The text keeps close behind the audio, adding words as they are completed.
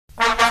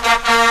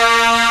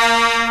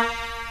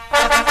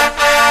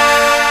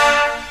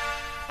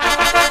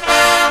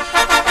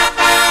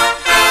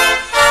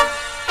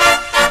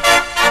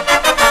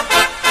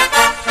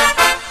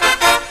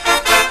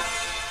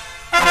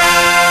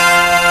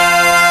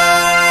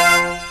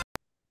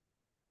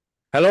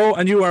Hello,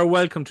 and you are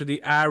welcome to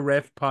the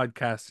RF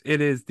podcast. It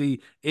is the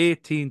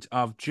 18th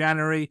of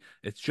January.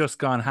 It's just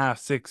gone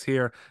 6:30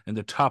 here in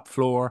the top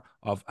floor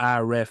of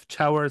RF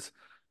Towers.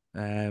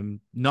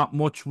 Not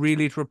much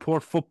really to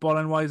report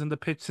footballing wise on the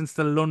pitch since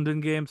the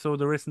London game, so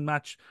there isn't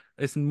much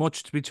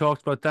to be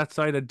talked about that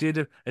side. I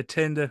did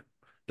attend the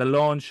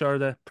launch or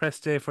the press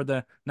day for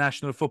the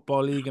National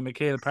Football League in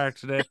McHale Park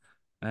today.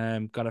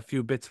 Got a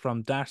few bits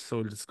from that, so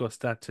we'll discuss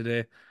that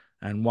today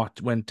and what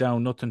went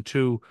down. Nothing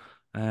too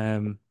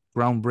um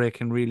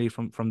groundbreaking really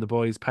from the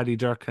boys. Paddy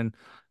Dirk and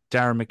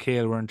Darren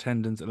McHale were in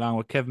attendance along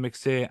with Kevin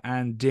McStay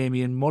and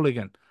Damien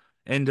Mulligan.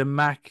 Enda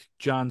Mac,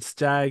 John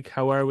Stagg,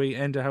 how are we?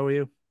 Enda, how are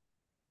you?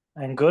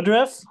 And good,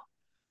 ref.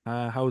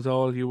 How's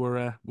all? Were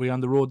you on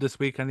the road this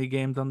week? Any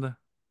games on the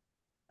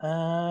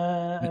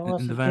I in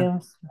was the at van?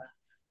 games.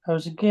 I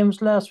was at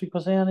games last week.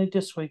 Was I only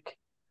this week?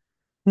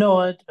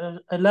 No,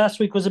 last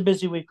week was a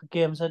busy week with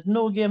games. I had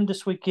no game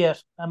this week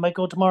yet. I might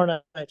go tomorrow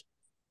night.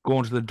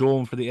 Going to the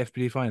Dome for the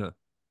FPD final.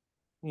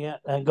 Yeah,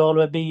 and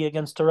Galway B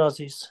against the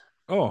Aussies.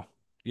 Oh,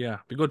 yeah.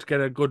 Be good to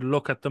get a good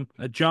look at them.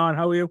 John,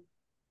 how are you?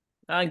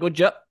 And good,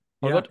 yeah.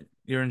 All Yeah, good.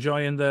 you're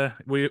enjoying the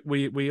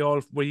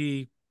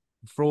we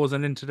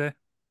frozen in today,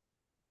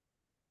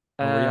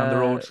 or were you on the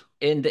road?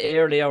 In the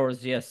early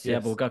hours, yes, yeah,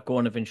 but we Yes. got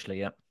going eventually,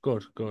 yeah.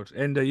 Good, good.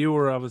 And you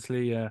were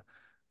obviously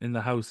in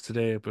the house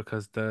today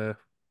because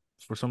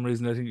for some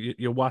reason I think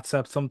you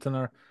WhatsApp something,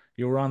 or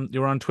you were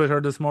on Twitter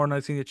this morning.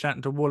 I seen you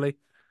chatting to Wooly.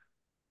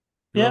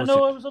 You're Yeah,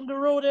 obviously no, I was on the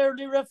road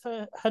early, ref.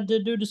 I had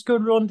to do the school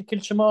run to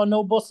Kilshima.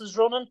 No buses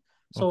running,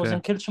 so I was okay.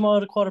 in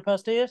Kilshima at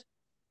 8:15.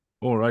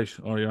 All right.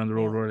 Or you're on the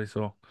road Yeah. already.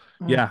 So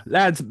Mm. yeah,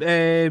 lads.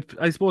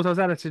 I suppose I was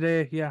at it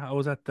today. Yeah, I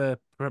was at the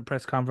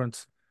press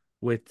conference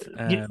with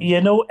You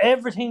know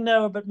everything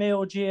now about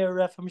Mayo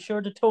GRF. I'm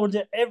sure they told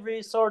you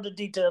every sort of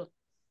detail.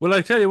 Well,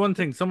 I tell you one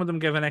thing. Some of them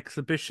gave an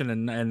exhibition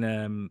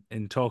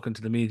in talking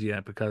to the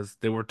media because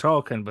they were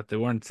talking, but they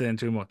weren't saying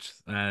too much,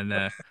 and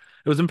it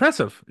was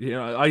impressive. You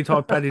know, I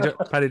thought Paddy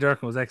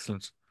Durkin was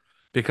excellent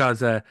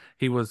because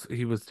he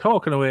was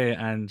talking away,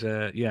 and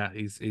yeah,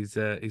 he's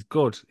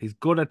good. He's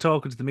good at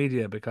talking to the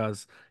media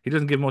because he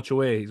doesn't give much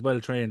away. He's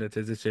well trained at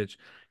his age.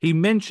 He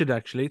mentioned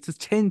actually it's his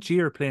 10th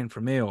year playing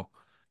for Mayo.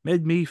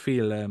 Made me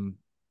feel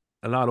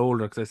a lot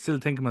older because I still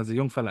think him as a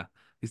young fella.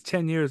 He's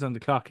 10 years on the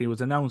clock. He was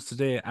announced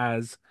today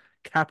as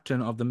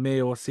captain of the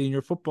Mayo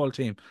senior football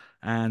team,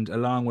 and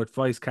along with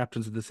vice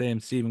captains of the same,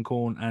 Stephen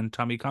Cohn and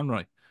Tommy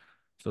Conroy.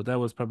 So that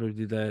was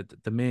probably the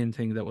main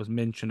thing that was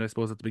mentioned, I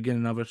suppose, at the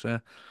beginning of it.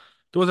 There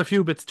was a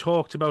few bits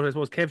talked about. I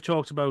suppose Kev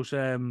talked about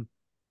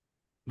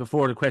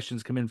before the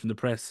questions come in from the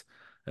press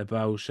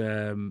about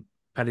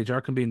Paddy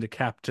Durkin being the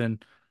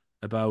captain,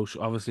 about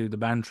obviously the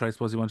mantra I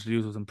suppose he wanted to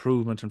use was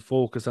improvement and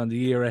focus on the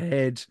year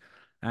ahead.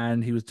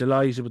 And he was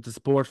delighted with the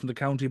support from the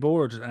county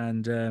board.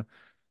 And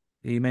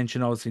he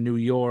mentioned obviously New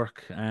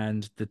York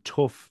and the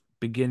tough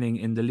beginning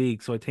in the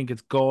league. So I think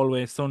it's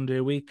Galway Sunday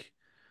week.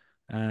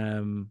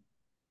 Um,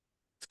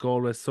 it's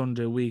Galway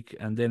Sunday week,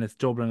 and then it's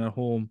Dublin at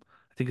home.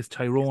 I think it's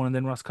Tyrone and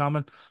then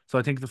Roscommon. So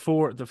I think the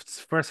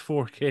first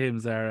four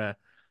games are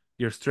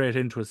you're straight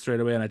into it straight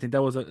away. And I think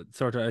that was a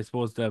sort of, I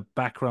suppose, the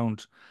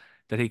background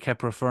that he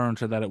kept referring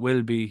to, that it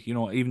will be,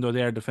 even though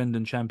they are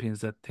defending champions,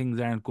 that things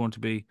aren't going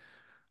to be,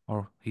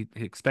 or he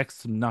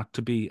expects them not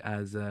to be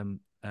as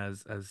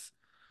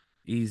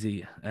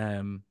easy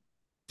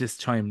this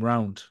time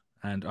round.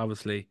 And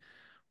obviously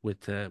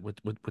with the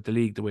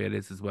league the way it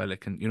is as well,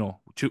 it can,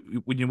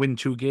 when you win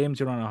two games,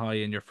 you're on a high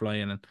and you're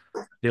flying, and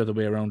the other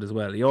way around as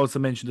well. He also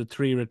mentioned the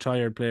three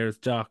retired players,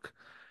 Doc,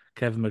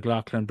 Kevin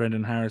McLaughlin,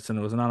 Brendan Harrison.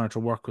 It was an honour to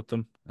work with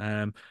them.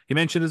 He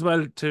mentioned as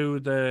well to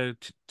the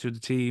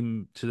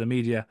team, to the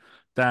media,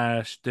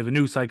 that they have a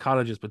new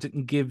psychologist, but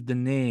didn't give the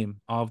name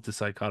of the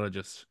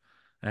psychologist.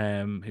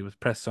 He was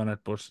pressed on it,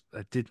 but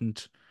it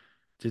didn't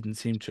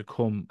seem to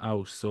come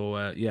out.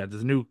 So yeah,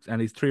 there's a new,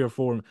 and he's three or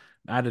four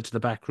added to the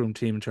backroom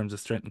team in terms of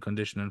strength and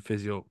condition and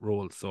physio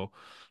roles. So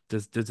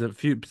there's a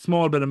few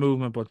small bit of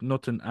movement, but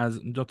nothing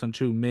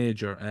too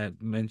major.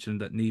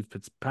 Mentioned that Neve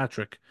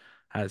Fitzpatrick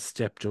has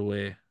stepped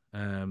away.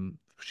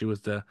 She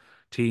was the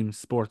team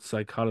sports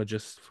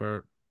psychologist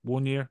for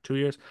 1 year, 2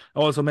 years. I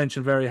also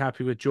mentioned very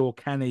happy with Joe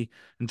Canny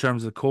in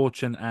terms of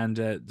coaching and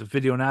the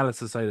video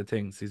analysis side of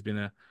things. He's been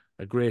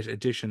a great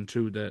addition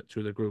to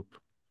the group.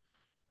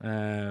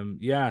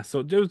 Yeah,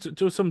 so there's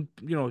some,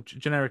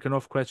 generic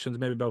enough questions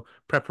maybe about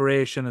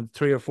preparation and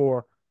three or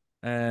four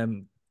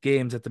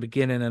games at the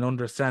beginning, and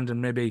understanding,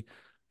 maybe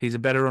he's a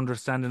better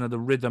understanding of the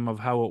rhythm of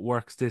how it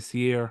works this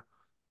year.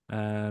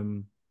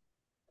 Um,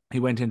 he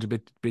went into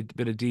bit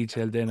of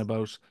detail then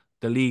about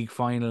the league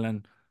final,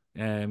 and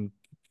um,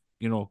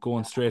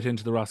 going straight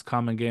into the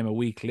Roscommon game a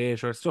week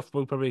later, stuff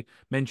we probably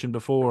mentioned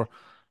before.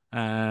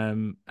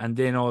 And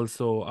then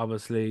also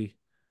obviously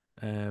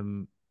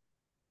um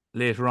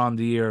later on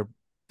the year,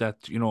 that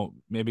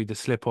maybe the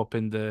slip up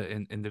in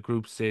the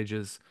group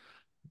stages,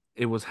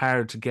 it was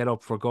hard to get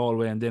up for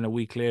Galway, and then a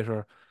week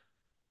later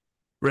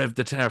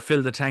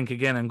fill the tank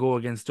again and go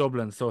against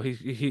Dublin. So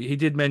he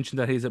did mention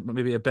that he's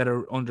maybe a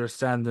better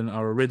understanding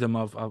or a rhythm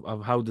of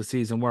how the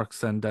season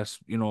works, and that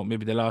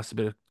maybe they lost a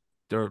bit of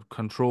their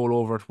control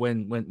over it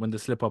when the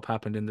slip up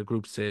happened in the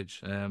group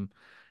stage.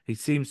 He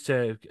seems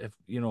to,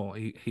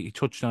 he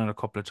touched on it a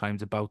couple of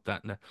times about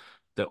that, and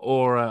the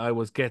aura I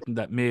was getting,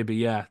 that maybe,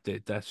 yeah,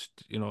 they've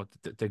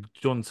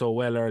done so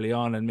well early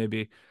on, and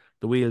maybe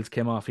the wheels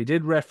came off. He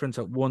did reference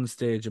at one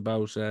stage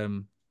about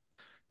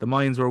the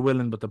minds were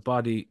willing, but the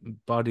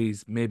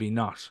bodies maybe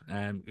not.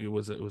 It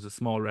was a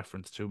small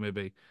reference to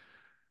maybe,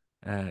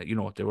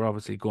 they were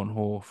obviously gung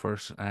ho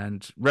first,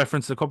 and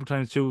referenced a couple of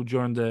times too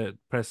during the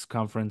press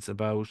conference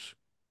about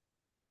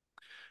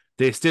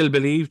they still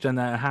believed, and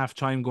at half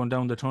time going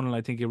down the tunnel,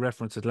 I think he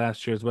referenced it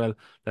last year as well,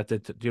 that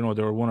they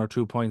were 1 or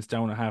 2 points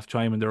down at half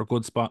time, and they were a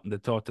good spot, and they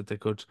thought that they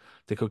could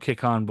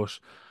kick on, but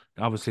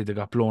obviously they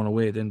got blown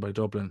away then by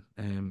Dublin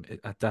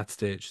at that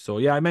stage. So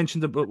yeah, I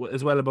mentioned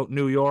as well about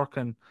New York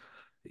and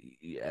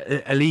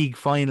a league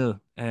final,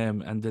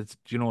 and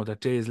that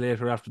days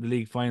later after the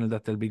league final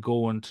that they'll be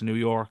going to New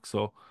York.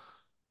 So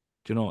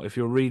if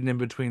you're reading in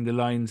between the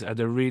lines, are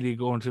they really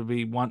going to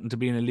be wanting to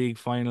be in a league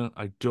final?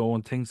 I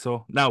don't think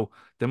so. Now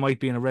they might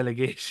be in a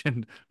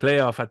relegation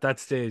playoff at that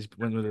stage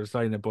when they're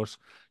signing it, but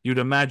you'd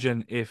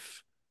imagine,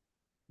 if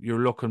you're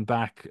looking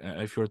back,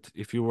 if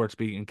you were to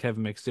be in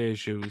Kevin McStay's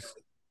shoes,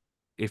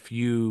 if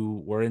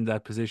you were in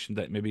that position,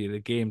 that maybe the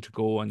game to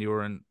go and you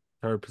were in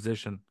third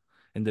position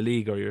in the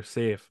league, or you're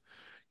safe,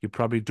 you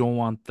probably don't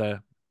want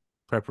the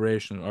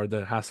preparation or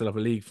the hassle of a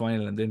league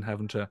final and then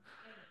having to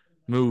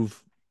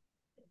move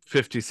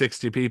 50,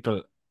 60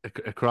 people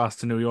across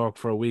to New York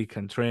for a week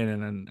and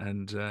training,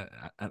 and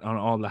on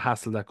all the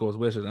hassle that goes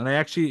with it.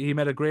 And he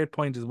made a great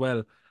point as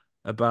well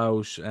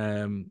about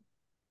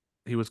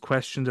he was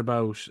questioned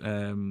about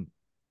and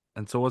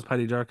so was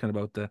Paddy Durcan,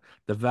 about the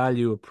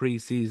value of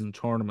pre-season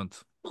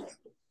tournaments.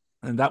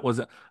 And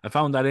I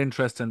found that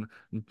interesting.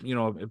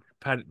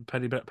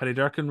 Paddy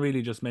Durcan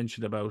really just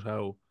mentioned about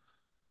how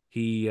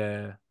he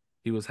uh,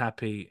 he was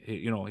happy.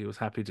 He was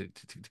happy to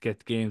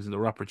get games and there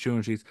were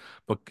opportunities.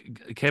 But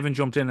Kevin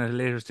jumped in at a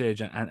later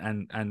stage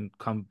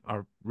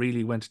or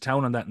really went to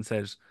town on that and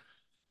said,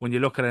 when you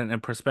look at it in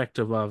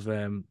perspective of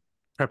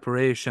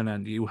preparation,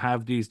 and you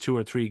have these 2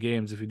 or 3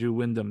 games, if you do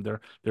win them,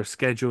 they're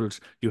scheduled.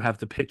 You have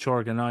the pitch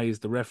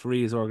organized, the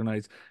referees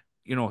organized.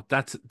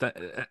 That's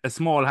a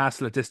small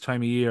hassle at this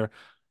time of year.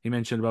 He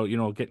mentioned about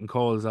getting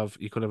calls of,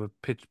 you could have a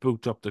pitch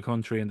booked up the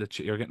country, and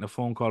you're getting a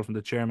phone call from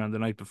the chairman the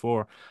night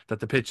before that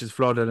the pitch is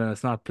flooded and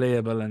it's not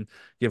playable, and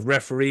you have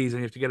referees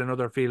and you have to get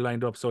another field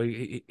lined up. So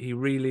he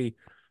really,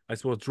 I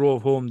suppose,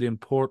 drove home the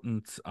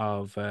importance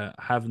of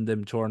having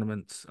them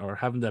tournaments or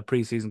having that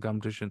preseason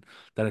competition,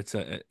 that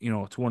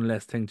it's one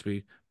less thing to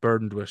be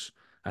burdened with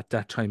at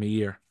that time of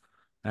year.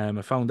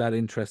 I found that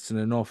interesting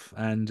enough,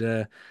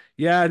 and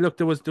yeah, look,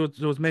 there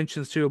was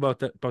mentions too about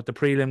the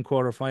prelim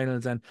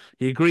quarterfinals, and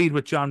he agreed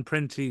with John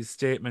Printy's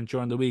statement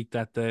during the week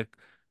that there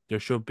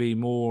should be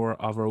more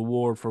of a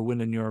reward for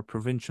winning your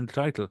provincial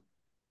title,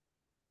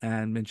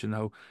 and mentioned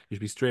how you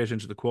should be straight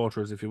into the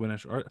quarters if you win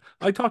it. Or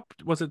I thought,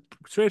 was it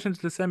straight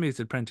into the semis?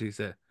 Did Prenty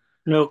say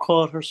No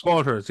quarters.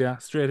 quarters? Yeah,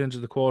 straight into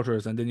the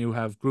quarters, and then you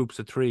have groups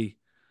of three,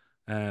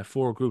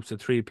 4 groups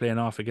of 3 playing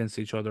off against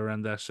each other,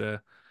 and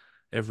that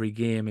every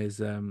game is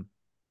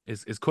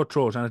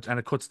cutthroat, and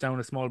it cuts down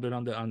a small bit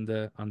on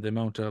the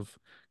amount of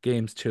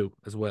games too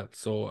as well.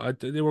 So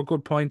they were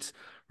good points.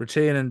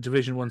 Retaining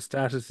Division 1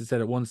 status, he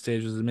said, at one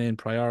stage was the main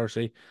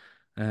priority.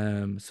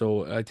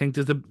 So I think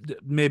there's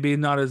maybe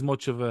not as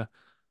much of a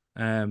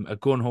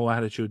gun ho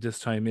attitude this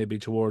time, maybe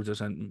towards it,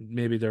 and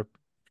maybe they're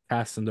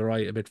casting their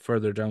eye a bit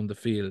further down the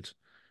field.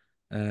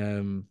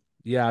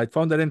 Yeah, I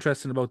found that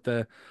interesting about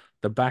the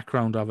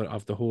background of it,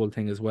 of the whole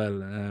thing as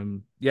well.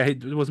 Yeah,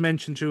 it was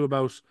mentioned too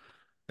about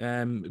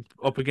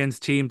up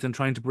against teams and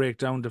trying to break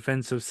down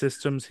defensive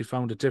systems. He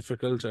found it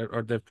difficult,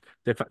 or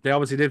they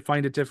obviously did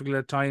find it difficult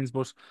at times.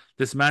 But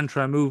this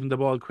mantra, moving the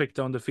ball quick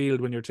down the field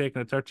when you're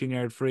taking a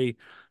 13-yard free,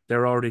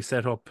 they're already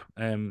set up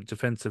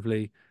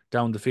defensively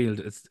down the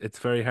field. It's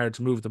very hard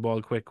to move the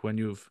ball quick when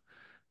you've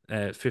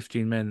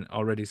 15 men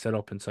already set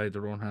up inside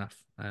their own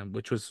half,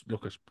 which was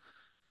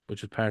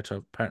part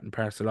and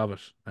parcel of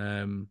it.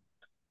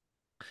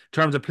 In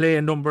terms of play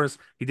and numbers,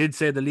 he did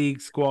say the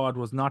league squad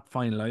was not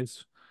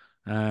finalised.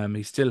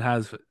 He still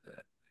has,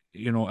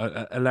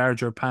 a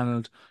larger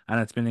panel, and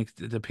it's been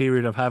the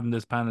period of having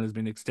this panel has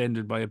been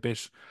extended by a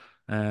bit.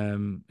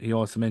 He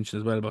also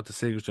mentioned as well about the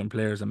signature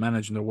players and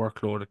managing their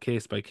workload, a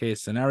case by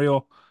case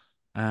scenario.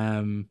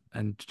 And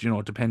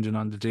depending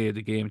on the day of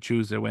the game,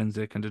 Tuesday,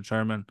 Wednesday, can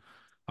determine.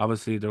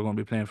 Obviously, they're going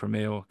to be playing for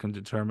Mayo, can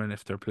determine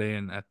if they're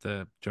playing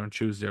during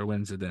Tuesday or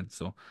Wednesday then.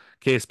 So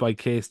case by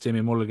case.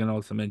 Jamie Mulligan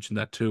also mentioned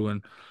that too,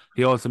 and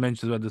he also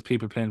mentioned as well there's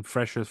people playing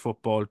freshers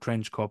football,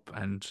 Trench Cup,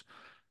 and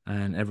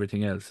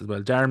everything else as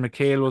well. Darren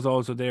McHale was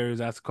also there. He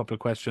was asked a couple of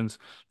questions,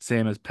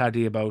 same as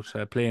Paddy, about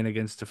playing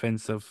against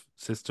defensive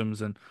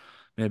systems and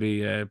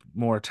maybe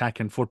more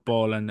attacking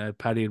football. And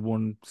Paddy had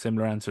one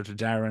similar answer to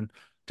Darren.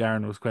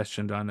 Darren was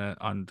questioned on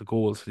the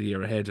goals for the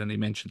year ahead, and he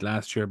mentioned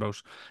last year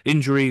about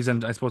injuries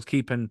and I suppose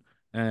keeping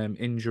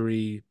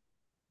injury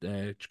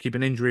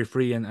keeping injury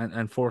free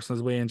and forcing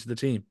his way into the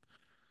team.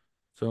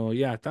 So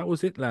yeah, that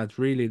was it, lads.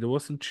 Really, there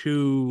wasn't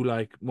too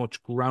like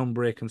much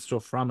groundbreaking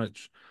stuff from it.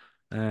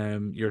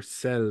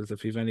 Yourselves,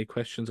 if you've any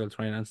questions, I'll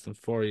try and answer them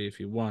for you if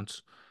you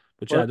want.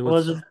 But yeah, there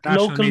Was was it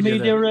national local media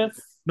media there. ref?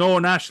 No,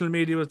 national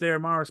media was there.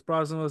 Morris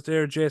Brosnan was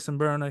there. Jason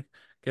Byrne, I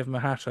gave him a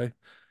hat. I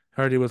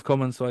heard he was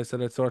coming, so I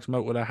said I'd sort him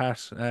out with a hat.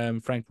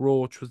 Frank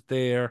Roach was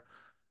there,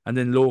 and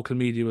then local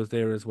media was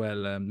there as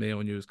well.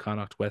 Mayo News,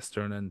 Connacht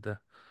Western, and a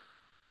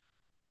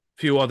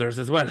few others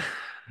as well.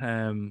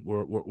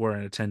 Were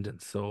in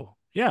attendance. So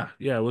yeah,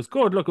 it was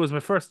good. Look, it was my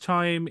first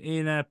time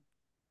in a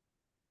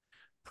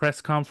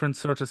press conference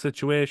sort of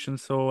situation,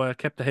 so I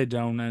kept the head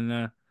down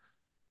and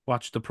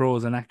watched the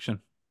pros in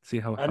action. See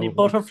how Any it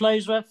works.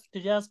 butterflies, ref?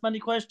 Did you ask many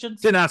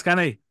questions? Didn't ask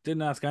any.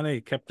 Didn't ask any.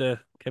 Kept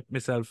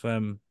myself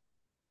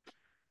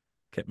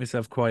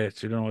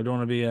quiet. You know, I don't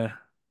want to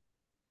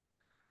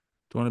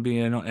be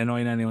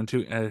annoying anyone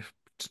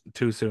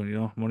too soon. You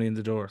know, money in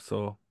the door.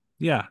 So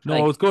yeah, no,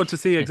 it was Like good to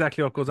see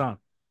exactly what goes on.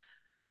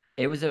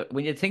 it was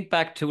when you think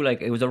back to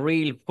like it was a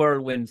real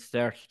whirlwind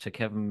start to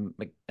Kevin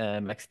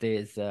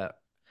McStay's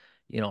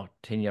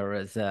tenure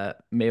as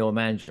Mayo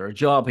manager, a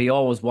job he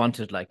always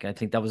wanted. Like I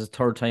think that was his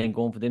third time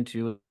going for the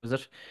interview, was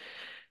it?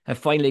 I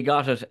finally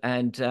got it,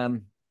 and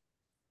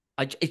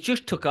it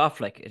just took off.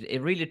 Like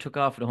it really took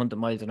off at 100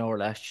 miles an hour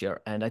last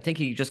year, and I think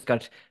he just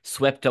got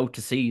swept out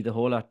to sea. The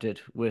whole lot did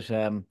with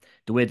the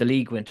way the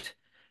league went.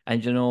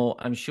 And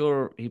I'm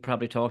sure he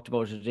probably talked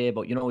about it today.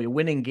 But you're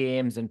winning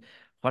games, and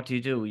what do?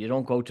 You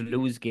don't go out to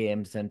lose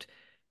games, and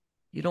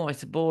I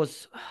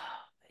suppose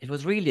it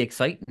was really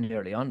exciting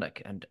early on.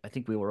 Like, and I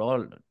think we were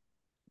all,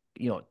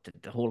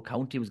 the whole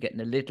county was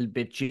getting a little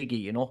bit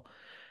jiggy,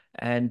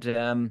 and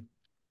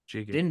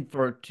Jiggy. then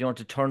for to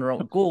turn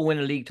around, go win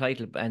a league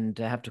title, and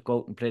have to go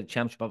out and play the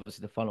championship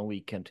obviously the following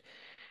week, and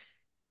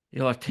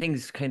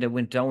things kind of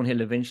went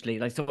downhill eventually.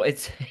 Like so,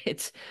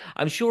 it's.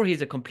 I'm sure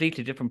he's a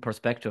completely different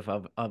perspective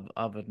of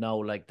it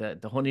now. Like the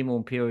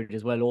honeymoon period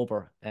is well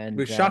over, We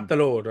and shot the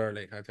load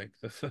early, I think.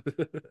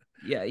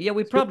 yeah,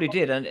 we probably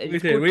did, and We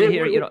it's did. good to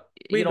hear.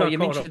 We got You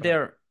caught up mentioned in it.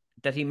 there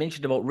that he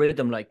mentioned about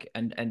rhythm, like,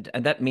 and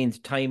that means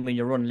time when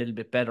you run a little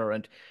bit better,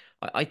 and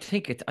I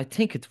think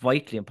it's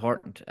vitally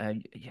important,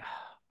 and yeah,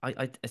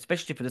 I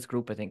especially for this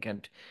group, I think,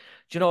 and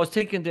I was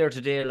thinking there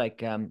today, like,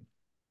 the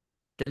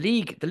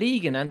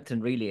league in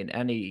Anton really in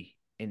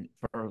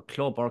for a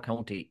club or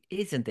county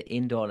isn't the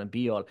end all and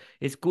be all.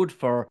 It's good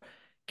for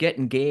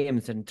getting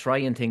games and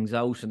trying things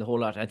out and the whole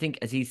lot. I think,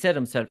 as he said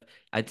himself,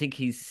 I think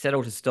he's set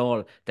out a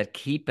stall that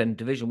keeping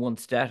Division One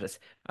status,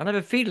 and I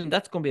have a feeling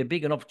that's going to be a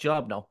big enough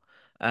job now.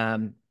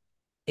 Um,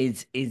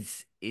 is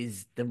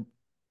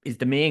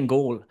the main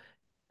goal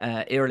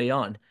early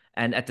on,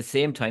 and at the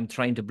same time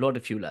trying to blood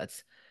a few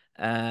lads.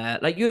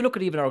 Like you look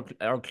at even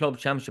our club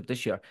championship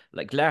this year,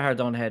 like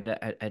Lahardon had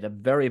a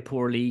very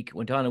poor league,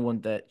 went on and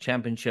won the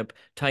championship,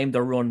 timed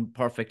their run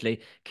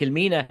perfectly.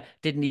 Kilmina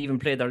didn't even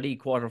play their league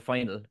quarter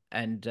final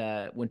and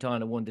went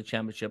on and won the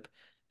championship.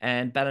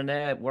 And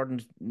Ballina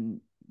weren't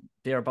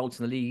thereabouts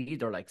in the league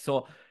either. Like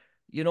so,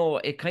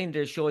 it kind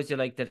of shows you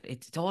like that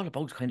it's all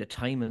about kind of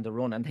time in the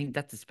run. And I think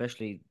that's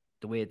especially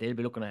the way they'll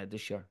be looking at it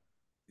this year.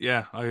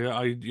 Yeah,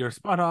 you're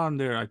spot on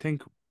there. I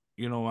think,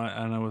 and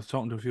I was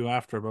talking to a few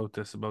after about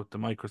this, about the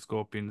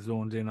microscope being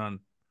zoned in on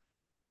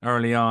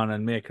early on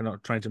and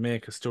trying to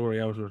make a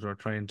story out of it, or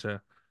trying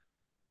to,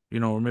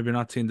 or maybe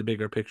not seeing the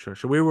bigger picture.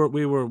 So we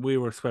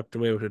were swept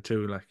away with it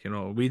too. Like,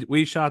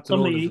 we shot the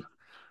load as Somebody,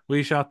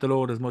 we shot the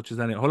load as much as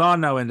any. Hold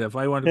on now, Enda. If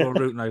I want to go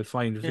rooting, I'll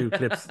find a few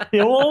clips.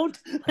 you won't.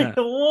 You Yeah.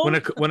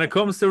 When won't. it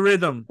comes to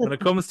rhythm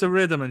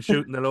and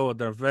shooting the load,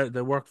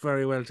 they work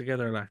very well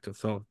together, like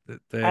so.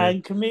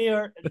 And come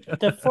here,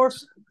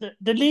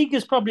 the league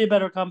is probably a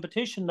better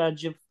competition,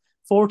 lads. You've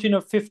 14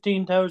 or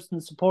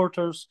 15,000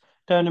 supporters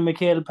down in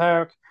McHale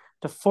Park.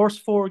 The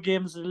first four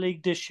games of the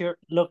league this year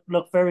look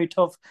very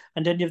tough,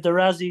 and then you have the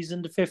Razzies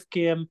in the fifth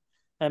game,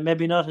 and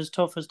maybe not as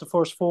tough as the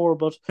first four,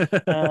 but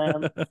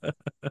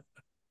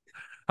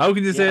How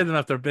can you say yeah, that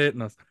after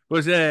baiting us?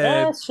 But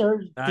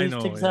sure, I these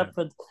know, things yeah,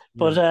 happen.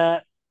 But yeah.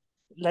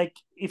 like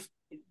if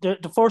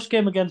the first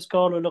game against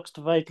Galway looks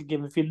the vital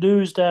game, if you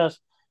lose that,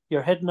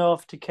 you're heading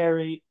off to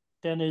Kerry.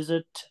 Then is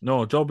it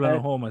No, Dublin uh,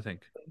 at home, I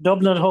think.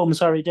 Dublin at home?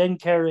 Sorry, then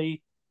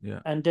Kerry, Yeah,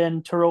 and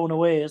then Tyrone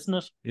away, isn't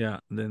it? yeah.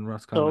 And then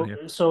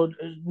Roscommon So, here.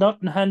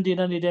 nothing handy in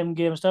any of them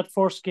games. That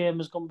first game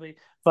is going to be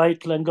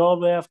vital, and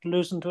Galway after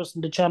losing to us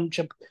in the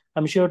championship,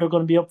 I'm sure they're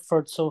going to be up for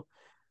it. So,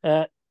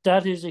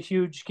 that is a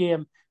huge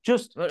game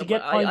just to But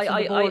get points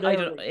on the board I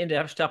don't, early. Indy, I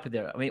have to stop you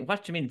there. I mean,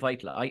 what do you mean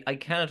vital? I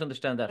cannot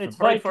understand that. For It's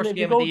the very vital first if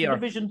you game of the go to year,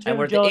 Division and Two,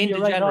 we're at the John. end You're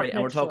of right off January, and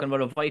we're next year. talking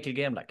about a vital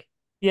game, like.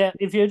 Yeah,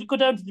 if you go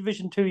down to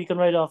Division Two, you can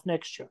write off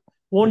next year.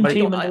 One But I team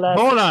don't. in the I, last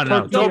Hold on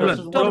now, 30 years Dublin,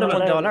 has won an Dublin All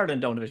won the All Ireland.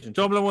 Ireland down Division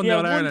Two. Dublin won the Yeah,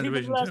 All one Ireland team in the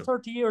Division last Two.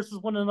 30 years has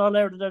won an All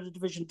Ireland out of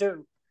Division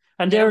Two.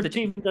 And Yeah, they're but the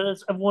team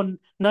that have won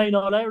 9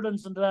 All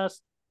Irelands in the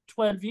last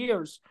 12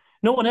 years.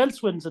 No one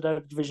else wins it out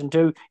of Division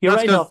Two. You're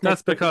right off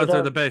That's next year to go because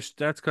they're the down. best.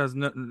 That's because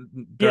they're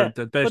Yeah,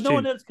 the but best no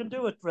one team. else can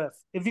do it, ref.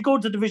 If you go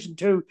to Division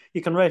Two,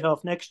 you can write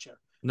off next year.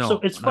 So No,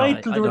 it's no, vital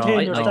I to don't know.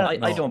 retain your I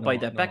status. don't buy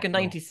that. Back in no.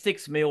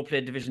 '96, Mayo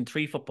played Division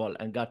Three football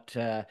and got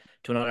to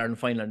an All Ireland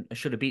final and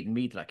should have beaten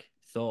Meath. Like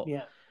so,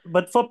 Yeah,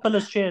 but football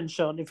has changed,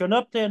 Sean. If you're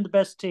not playing the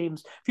best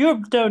teams, if you're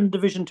down in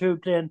Division Two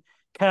playing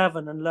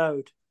Cavan and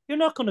Louth, you're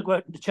not going to go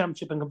out in the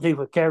championship and compete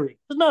with Kerry.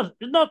 Not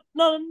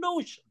a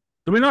notion.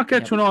 Did we not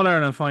get yeah, to an All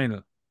Ireland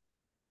final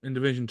in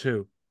Division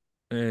Two,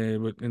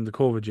 in the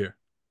COVID year?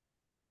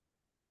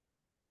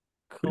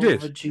 We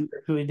did.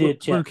 We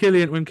did, yeah.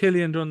 When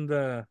Killian done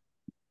The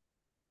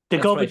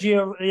that's COVID right.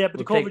 year, yeah, but We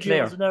the played COVID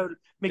year was Clare. an old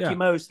Mickey yeah,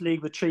 Mouse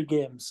league with 3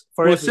 games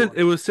for everyone.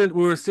 we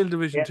were still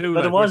Division Yeah, Two, but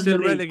it like we're wasn't a still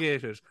league.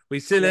 relegated. We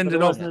still Yeah, but it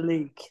ended up. wasn't a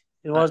league.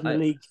 It wasn't a I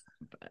league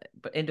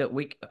but in the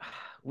we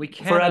for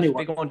cannot be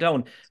anyone. going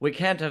down. We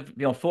can't have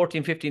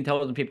 14,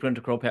 15,000 people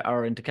into Croke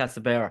or into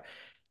Castlebar.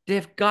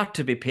 They've got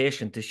to be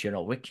patient this year.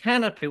 We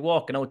cannot be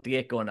walking out the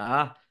gate going,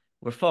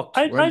 we're fucked.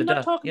 We're in I'm the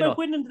not talking about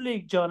winning the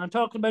league, John. I'm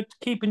talking about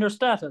keeping your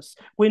status.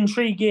 Win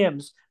 3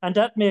 games, and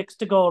that makes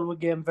the Galway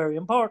game very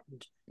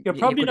important. You're you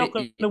probably could not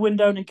going to win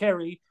down in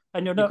Kerry,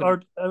 and you're you not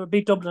could or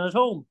beat Dublin at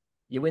home.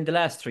 you win the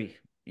last three,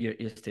 you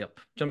stay up.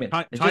 Do you know what I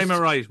mean? It's Time it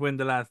just right, win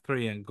the last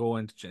three and go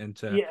into.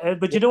 Yeah,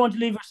 but you don't want to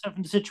leave yourself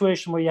in the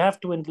situation where you have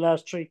to win the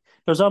last 3.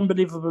 There's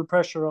unbelievable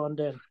pressure on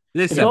then. The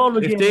Listen,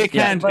 Galway if game they is a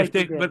can't, if vital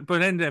they game. but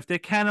then if they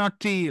cannot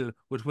deal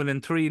with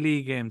winning 3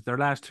 league games, their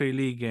last 3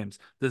 league games,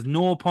 there's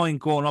no point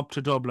going up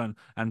to Dublin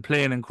and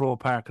playing in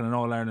Croke Park in an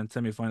All Ireland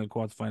semi-final,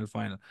 quarter-final,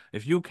 final.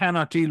 If you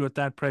cannot deal with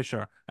that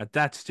pressure at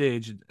that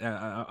stage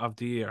of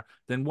the year,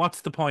 then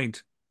what's the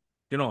point?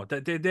 You know,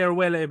 they're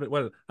well able.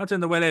 Well, not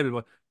saying they're well able,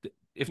 but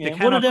if they Yeah,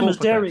 one of cannot them is cope with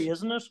that, Derry,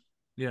 isn't it?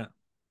 yeah,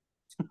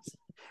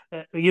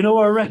 You know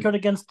our record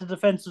against the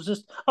defensive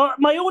system.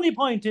 My only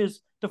point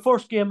is the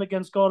first game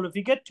against Galway. If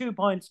you get 2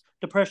 points,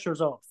 the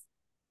pressure's off.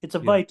 It's a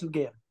yeah. vital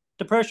game.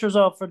 The pressure's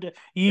off for the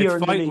year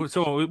in the league.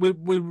 So we'll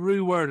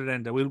reword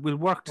it, Enda. We'll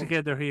work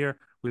together here.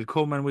 We'll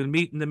come and we'll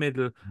meet in the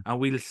middle, and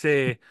we'll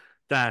say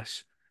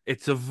that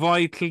it's a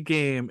vital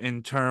game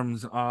in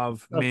terms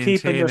of Keeping your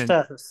maintaining.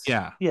 status.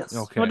 Yeah. Yes.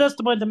 Okay. Well, that's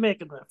the point I'm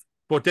making, Ref.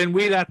 But then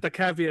we'll add the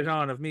caveat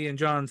on of me and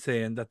John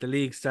saying that the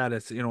league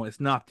status, it's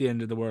not the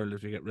end of the world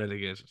if you get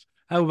relegated.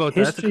 How about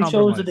that? That's a History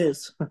shows compromise. it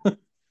is.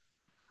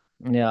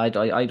 Yeah, I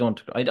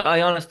don't.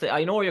 I honestly,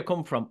 I know where you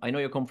come from. I know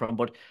you come from,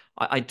 but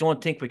I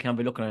don't think we can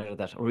be looking at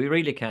that. We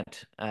really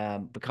can't.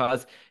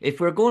 Because if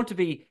we're going to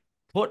be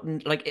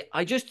putting, like,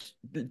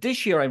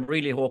 this year, I'm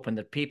really hoping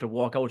that people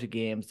walk out of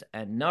games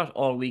and not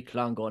all week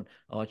long going,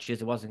 oh,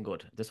 jeez, it wasn't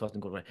good. This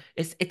wasn't good.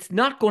 It's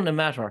not going to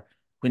matter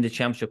when the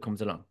championship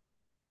comes along.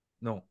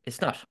 No. It's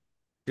not.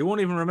 You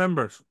won't even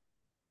remember it.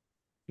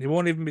 You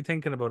won't even be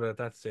thinking about it at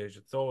that stage.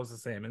 It's always the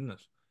same, isn't it?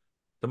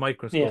 The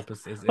microscope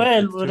is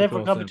well, it's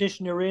whatever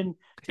competition you're in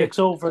takes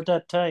over at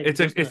that time.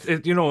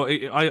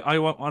 I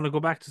want to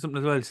go back to something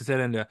as well. She said,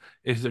 India,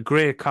 it's a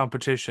great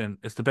competition.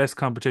 It's the best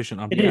competition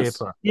on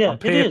paper. Yeah, on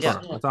paper, it is.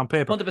 Yeah. it's on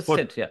paper.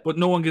 100%, yeah. But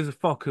no one gives a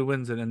fuck who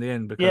wins it in the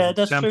end because Yeah, the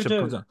that's true championship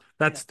comes too. on.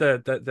 That's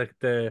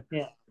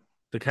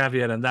the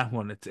caveat on that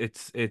one. It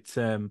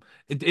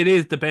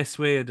is the best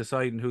way of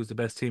deciding who's the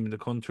best team in the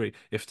country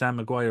if Sam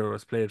Maguire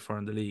was played for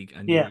in the league.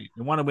 And you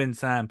want to win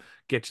Sam,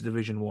 get to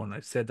Division 1.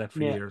 I've said that for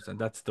years, and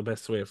that's the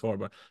best way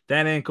forward. But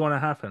that ain't going to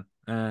happen.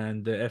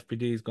 And the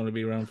FPD is going to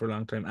be around for a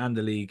long time, and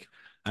the league,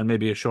 and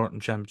maybe a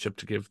shortened championship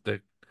to give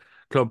the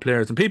club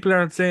players. And people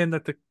aren't saying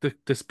that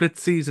the split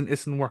season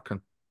isn't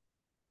working.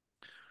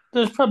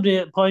 There's probably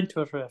a point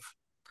to it, Ref.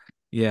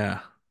 Yeah.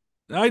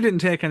 I didn't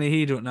take any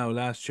heed to it now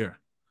last year.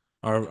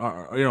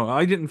 Or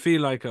I didn't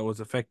feel like I was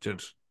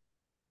affected.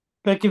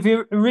 Like, if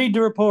you read the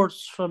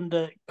reports from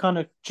the kind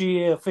of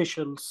GA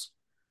officials,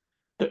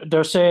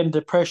 they're saying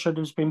the pressure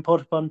that's been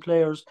put upon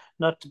players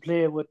not to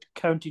play with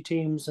county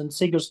teams and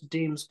Sigerson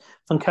teams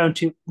from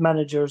county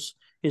managers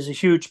is a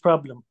huge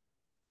problem.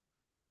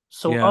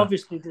 So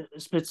obviously the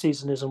split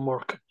season isn't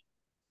working.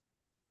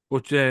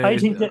 But I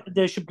think that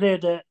they should play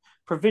the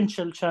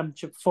provincial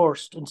championship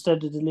first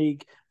instead of the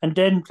league, and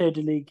then play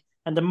the league,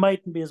 and there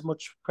mightn't be as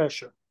much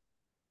pressure.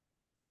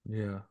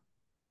 Yeah.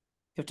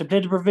 If they play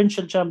the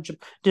provincial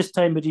championship this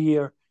time of the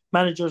year,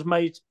 managers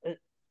might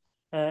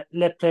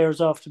let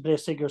players off to play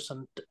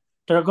Sigerson.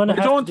 They're going to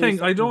have to do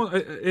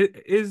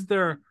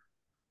something.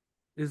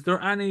 Is there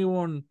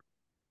anyone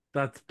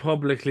that's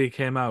publicly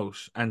came out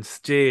and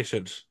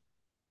stated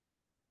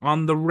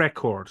on the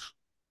record,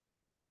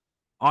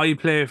 I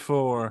play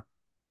for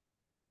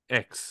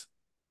X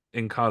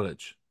in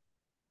college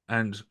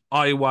and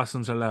I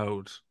wasn't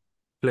allowed to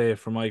play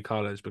for my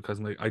college because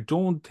I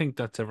don't think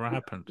that's ever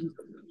happened.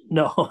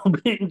 No,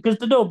 because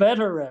they know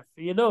better, Ref.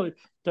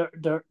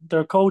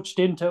 They're coached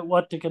into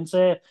what they can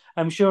say.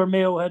 I'm sure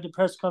Mayo had a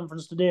press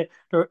conference today.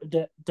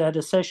 They had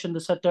a session to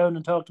sit down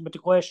and talk about the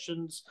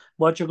questions,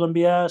 what you're going to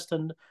be asked,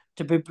 and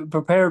to be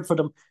prepared for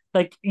them.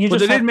 Like, you but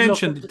just they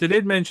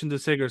did mention the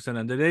Sigerson,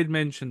 and they did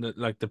mention that,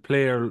 like,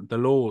 the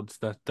loads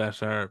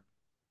that are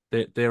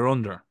they're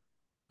under.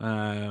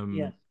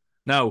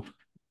 Now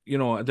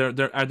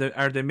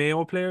are they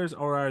Mayo players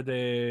or are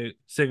they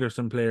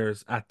Sigerson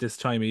players at this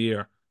time of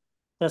year?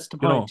 That's the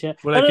point, yeah.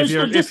 Well, And like if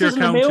this you're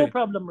isn't a Mayo county,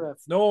 problem, ref.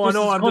 no, I This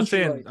know. is I'm just saying.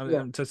 countrywide,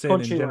 yeah. I'm just saying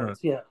Countrywide,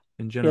 yeah.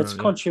 in Yeah, it's general,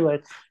 yeah,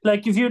 countrywide.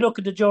 Like if you look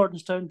at the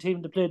Jordanstown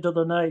team that played the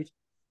other night,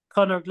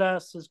 Conor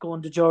Glass is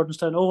going to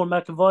Jordanstown, Owen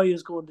McAvoy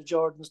is going to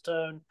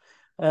Jordanstown,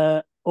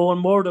 Owen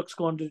Murdoch's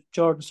going to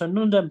Jordanstown.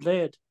 None of them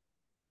played.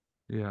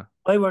 yeah.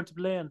 Why weren't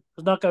they playing? It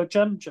was knockout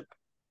championship.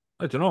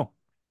 I don't know.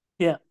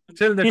 Yeah.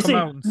 Till they You come see,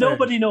 out and say,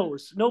 nobody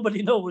knows.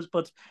 Nobody knows,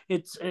 but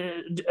it's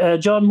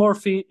John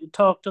Murphy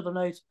talked the other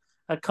night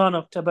at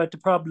Connacht about the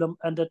problem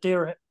and that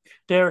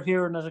they're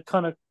hearing at a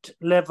Connacht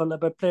level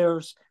about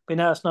players being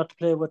asked not to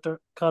play with their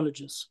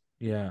colleges.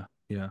 yeah,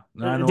 yeah.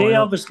 I know, I They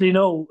know. obviously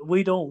know.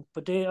 We don't,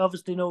 but they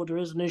obviously know there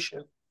is an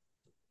issue.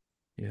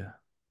 Yeah,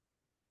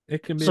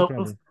 it can be a So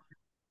problem.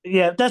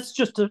 yeah, that's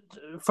just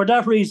for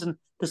that reason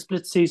the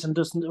split season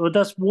doesn't. Well,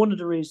 that's one of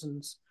the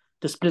reasons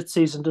the split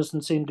season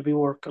doesn't seem to be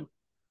working.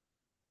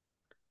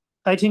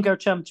 I think our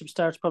championship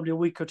starts probably a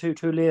week or two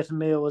too late in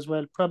Mayo as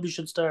well. Probably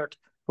should start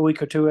a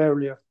week or two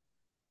earlier.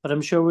 But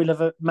I'm sure we'll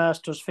have a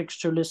Masters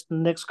fixture list in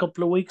the next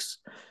couple of weeks.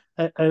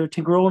 I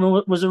think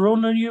Rona was it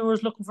Rona you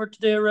was looking for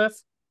today, ref,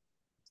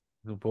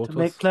 Both to of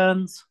make us.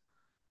 plans.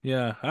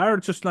 Yeah, I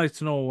would just like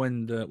to know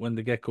when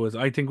the get-go is.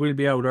 I think we'll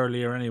be out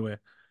earlier anyway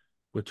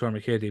with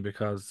Tourmaketti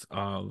because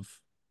of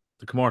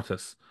the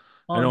Comortas.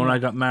 I Oh know when I yeah.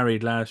 got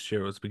married last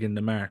year, it was beginning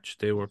of March.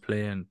 They were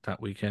playing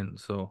that weekend,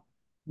 so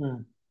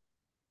Hmm.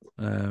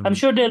 I'm um,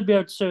 sure they'll be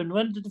out soon.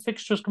 When did the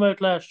fixtures come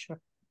out last year?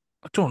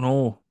 I don't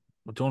know.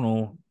 I don't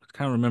know. I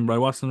can't remember. I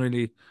wasn't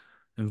really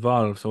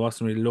involved, so I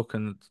wasn't really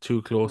looking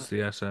too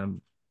closely at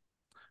the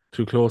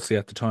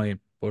time.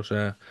 But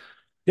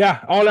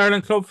yeah, All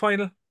Ireland Club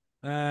final.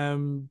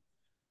 Um,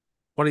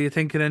 what are you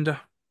thinking, Enda?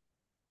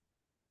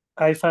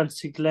 I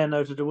fancy Glenn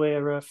out of the way,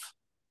 ref.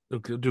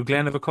 Do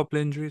Glenn have a couple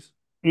injuries?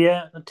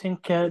 Yeah, I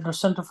think their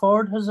centre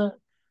forward has a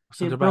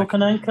Centre back.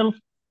 broken ankle,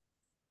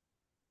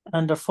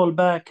 and their full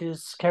back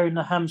is carrying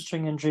a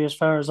hamstring injury, as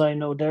far as I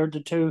know. They're the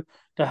two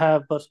to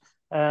have, but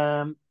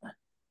the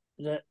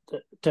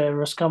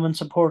Roscommon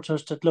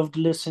supporters that love to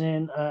listen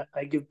in,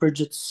 I give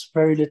Bridget's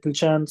very little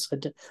chance.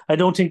 I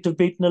don't think they've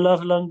beaten a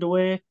lot along the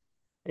way.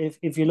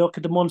 If you look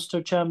at the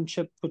Munster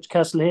Championship, which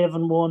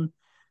Castlehaven won,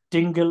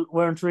 Dingle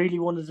weren't really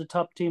one of the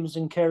top teams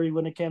in Kerry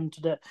when it came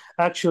to the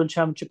actual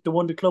championship. They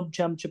won the club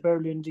championship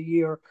early in the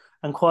year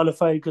and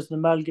qualified because the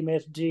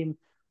amalgamated team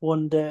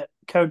won the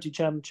county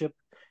championship.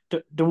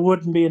 They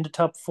wouldn't be in the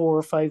top 4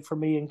 or 5 for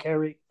me in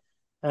Kerry.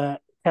 Uh,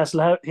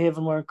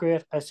 Castlehaven weren't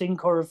great. I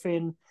think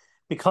Corofin,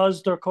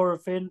 because they're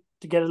Corofin,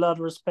 to get a lot of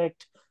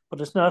respect,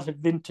 but it's not a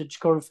vintage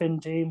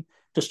Corofin team.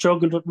 They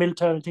struggled with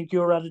Milltown. I think you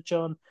were at it,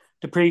 John,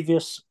 the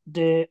previous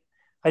day.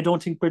 I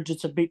don't think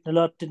Bridget's had beaten a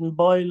lot. Didn't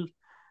Boyle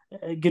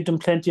give them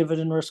plenty of it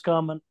in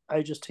Roscommon?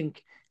 I just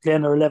think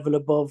Glen are a level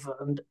above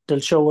and they'll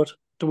show it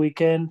the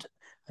weekend.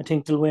 I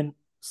think they'll win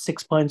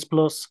 6 points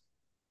plus.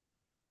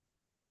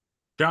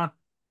 John?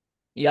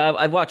 Yeah,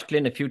 I've watched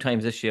Glyn a few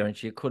times this year, and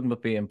she couldn't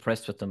but be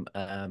impressed with them.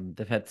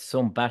 They've had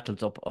some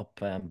battles up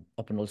in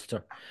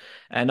Ulster,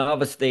 and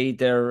obviously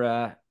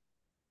they're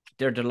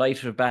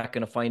delighted back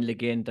in a final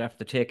again. They're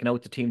after taking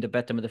out the team that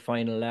bet them in the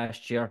final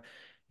last year.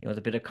 There's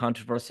a bit of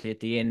controversy at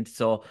the end,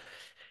 so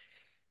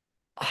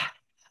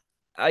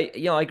I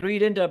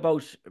agreed into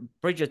about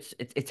Bridget's.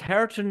 It's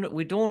hard to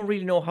we don't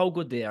really know how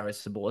good they are. I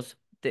suppose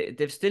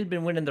they've still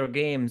been winning their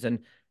games and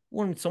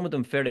won some of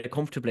them fairly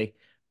comfortably.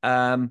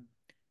 Um,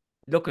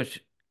 Look at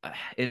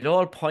it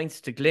all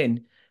points to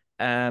Glyn.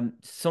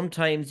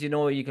 Sometimes you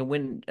can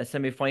win a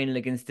semi-final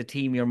against the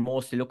team you're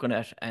mostly looking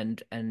at,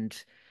 and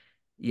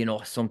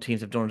some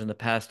teams have done it in the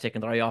past,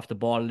 taking their eye off the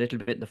ball a little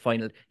bit in the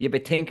final. You'd be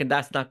thinking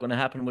that's not going to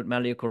happen with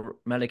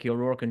Malachy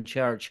O'Rourke in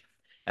charge.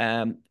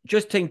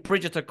 Just think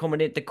Bridget are coming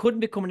in. They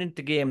couldn't be coming into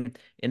the game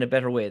in a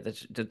better way.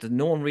 That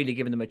no one really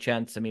giving them a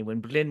chance. I mean,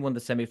 when Glyn won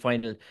the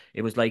semi-final,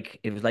 it was like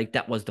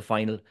that was the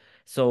final.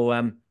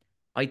 So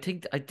I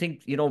think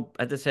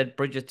as I said,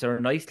 Bridget are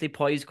nicely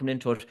poised coming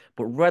into it,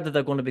 but whether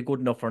they're going to be good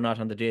enough or not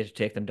on the day to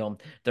take them down,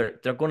 they're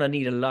going to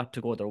need a lot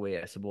to go their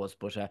way, I suppose.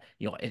 But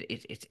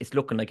it's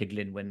looking like a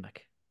Glyn win,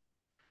 like.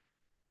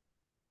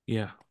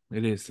 Yeah,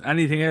 it is.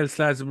 Anything else,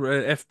 lads?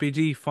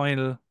 FBG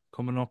final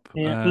coming up.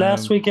 Yeah,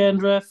 last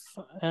weekend, ref,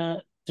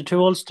 the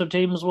two Ulster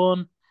teams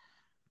won.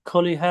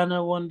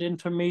 Cullyhanna won the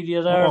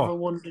intermediate, Oh, Arva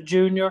won the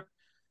junior.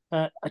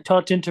 I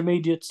thought the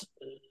intermediate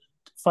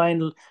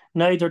final,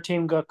 neither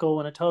team got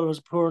going. I thought it was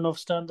a poor enough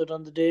standard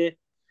on the day.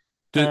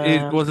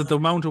 was it the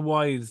amount of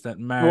wides that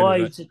marred it?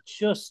 Wides, it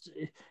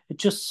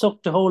just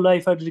sucked the whole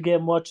life out of the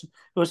game watching.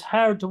 It was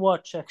hard to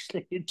watch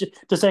actually.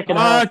 The second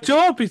Ah, half.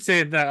 don't be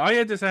saying that. I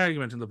had this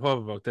argument in the pub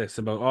about this,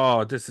 about,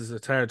 oh,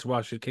 it's hard to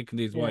watch you kicking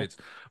these Yeah, wides.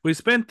 We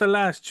spent the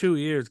last 2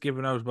 years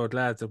giving out about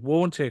lads that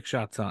won't take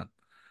shots on.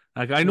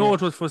 Like, I know yeah.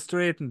 it was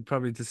frustrating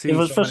probably to It see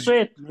was so many.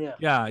 frustrating. Yeah.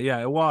 Yeah,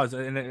 yeah, it was.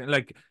 And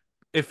like,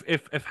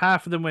 if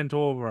half of them went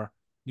over,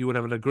 you would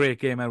have had a great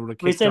game and would have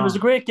We kicked said it was a on.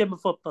 great game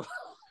of football.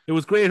 It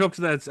was great up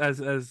to that, as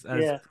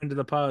Yeah. friend of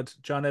the pod,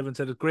 John Evans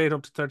said, it's great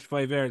up to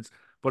 35 yards.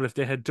 but if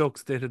they had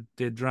ducks,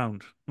 they'd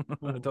drowned.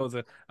 Mm. I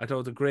thought it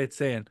was a great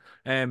saying.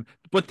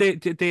 But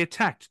they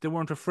attacked. They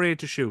weren't afraid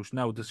to shoot.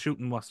 Now the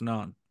shooting wasn't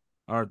on,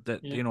 or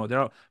that Yeah.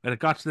 when it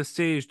got to the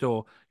stage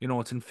though,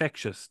 it's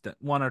infectious that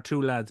one or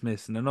two lads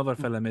miss and another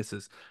Mm. fella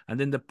misses, and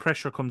then the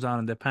pressure comes on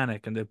and they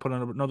panic and they put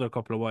on another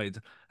couple of wides.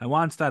 And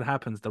once that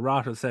happens, the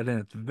rot will set in.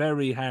 It's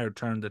very hard to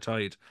turn the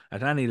tide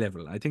at any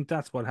level. I think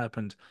that's what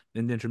happened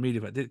in the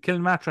intermediate.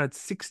 Kilmatra had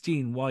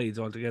 16 wides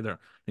altogether.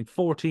 I think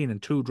 14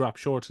 and two drop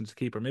short into the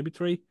keeper, maybe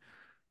three.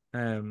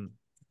 Um,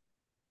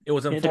 it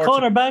was Yeah, the unfortunate.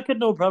 corner back had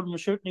no problem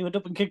shooting. He went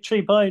up and kicked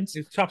 3 points.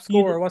 He's top He,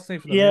 scorer, wasn't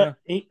he, for them? yeah,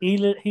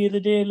 Yeah. he had a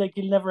day like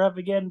he'll never have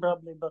again,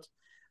 probably. But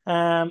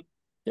um,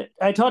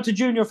 I thought the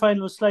junior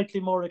final was slightly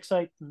more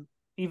exciting,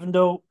 even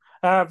though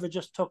Arva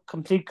just took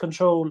complete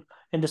control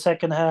in the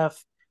second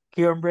half.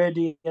 Kieran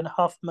Brady and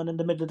Hoffman in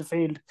the middle of the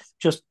field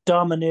just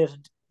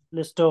dominated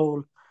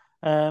Listowel.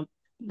 Um,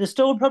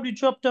 Listowel probably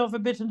dropped off a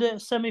bit in the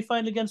semi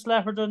final against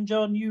Laverton.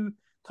 John, you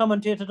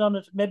commentated on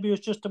it. Maybe it was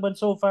just they went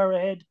so far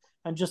ahead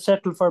and just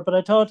settled for it. But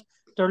I thought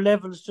their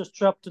levels just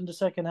dropped in the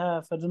second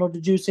half. I don't know.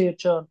 Did you see it,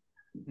 John?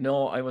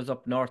 No, I was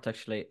up north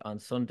actually on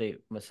Sunday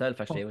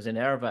myself. Actually, I Oh, was in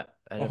Erva.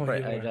 I had Oh, you I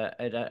had were.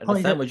 had oh a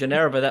yeah, sandwich in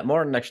Erva that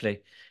morning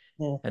actually,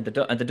 yeah, and the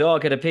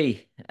dog had a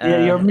pee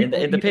yeah.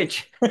 in the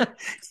pitch.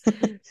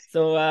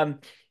 So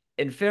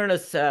in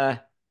fairness,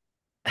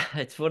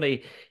 it's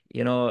funny,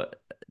 you know,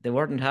 they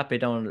weren't happy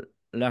down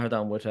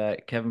Laherdown with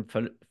Kevin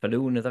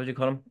Falloon, is that what you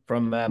call him?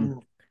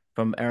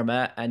 From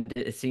Armagh, and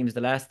it seems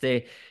the last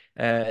day,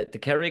 the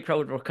Kerry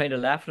crowd were kind of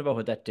laughing about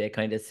it that day,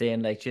 kind of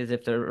saying like, "Geez,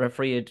 if the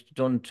referee had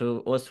done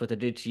to us what they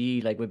did to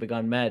ye, like we'd be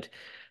gone mad."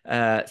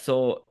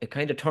 So it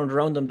kind of turned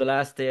around them the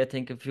last day. I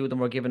think a few of them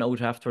were given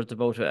out afterwards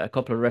about a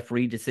couple of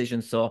referee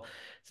decisions. So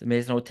it's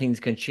amazing how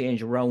things can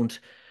change around.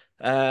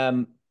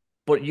 Um,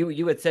 but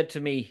you had said to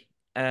me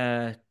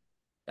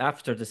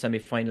after the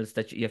semi-finals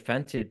that you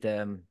fancied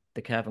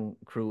the Cavan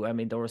crew. I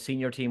mean, they were a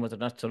senior team, was it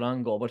not so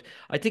long ago? But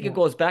I think it yeah.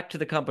 goes back to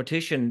the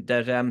competition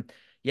that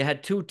you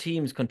had two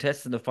teams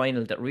contesting the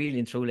final that really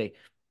and truly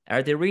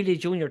are they really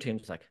junior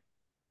teams like?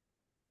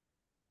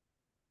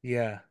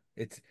 Yeah,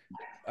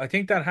 I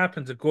think that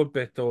happens a good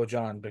bit though,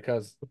 John,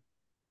 because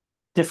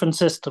Different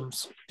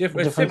systems, it's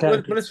different different,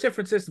 but it's counties.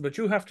 different system. But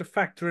you have to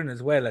factor in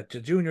as well at the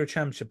junior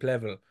championship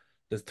level.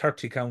 There's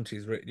 30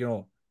 counties, right?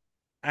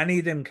 Any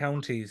of them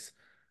counties,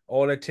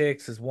 all it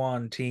takes is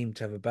one team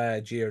to have a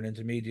bad year, an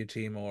intermediate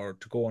team, or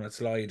to go on a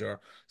slide, or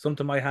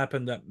something might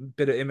happen, that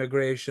bit of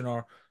immigration,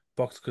 or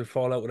Bucks could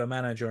fall out with a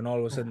manager, and all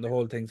of a sudden the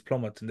whole thing's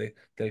plummet, and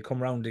they'll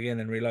come round again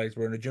and realize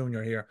we're in a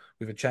junior here,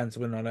 we have a chance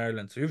of winning on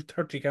Ireland. So you have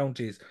 30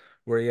 counties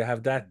where you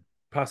have that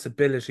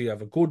possibility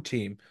of a good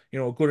team,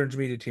 a good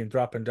intermediate team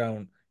dropping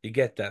down. You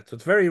get that. So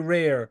it's very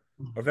rare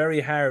or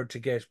very hard to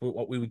get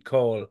what we would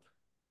call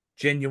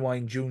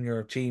genuine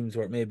junior teams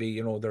where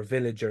maybe they're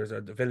villagers,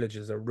 or the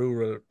villages or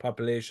rural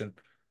population.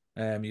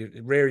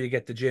 Rare you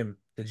get the gym,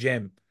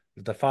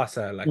 the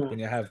fossa, like Mm. when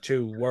you have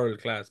two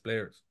world class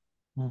players.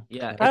 Mm.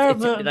 Yeah, it's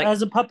Arva like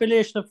has a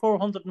population of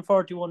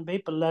 441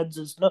 people, lads.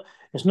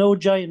 It's no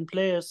giant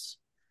place,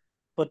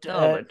 but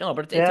no,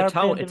 but they it's a are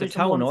town. playing It's a Division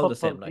town One all the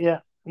same. football. Like, Yeah,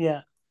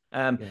 yeah.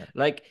 Yeah.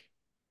 like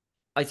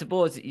I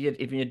suppose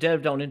if you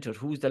delve down into it,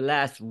 who's the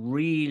last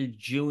real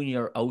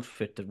junior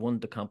outfit that won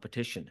the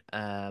competition?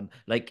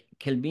 Like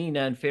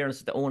Kilmina, in fairness,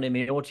 is the only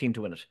Mayo team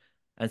to win it,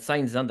 and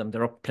signs on them.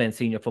 They're up playing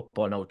senior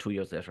football now 2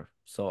 years later.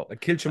 So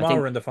Like I Kilchamara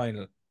in think, the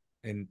final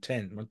in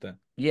 10, weren't they?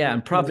 yeah,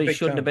 and It's a big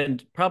town.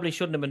 probably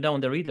shouldn't have been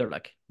down there either.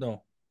 Like,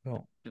 No,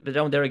 no. they're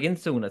down there again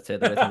soon. I'd say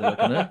the way things are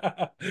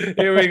looking. Eh?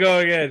 Here we go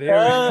again. Here we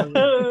go again.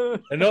 Uh,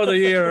 Another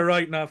year of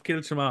writing off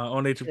Kilchamara,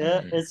 only to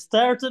yeah, it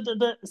started in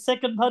the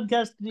second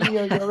podcast of the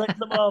year. You're writing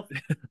them off.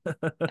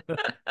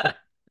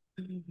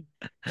 you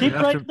Keep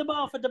have to. writing them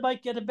off, and they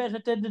might get a bet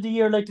at the end of the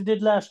year like they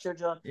did last year,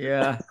 John.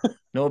 Yeah,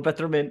 no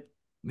better men.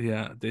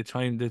 Yeah, they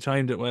timed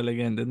it well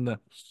again, didn't they?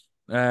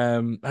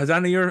 Has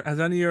any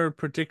of your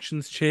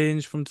predictions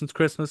changed from since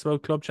Christmas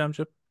about club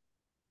championship?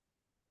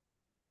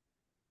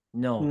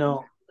 No,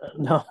 No,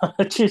 no,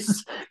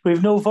 Jesus,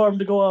 we've no form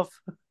to go off.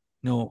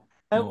 No,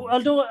 no.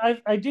 Although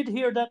I did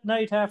hear that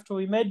night after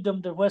we made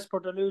them that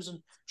Westport are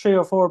losing 3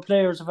 or 4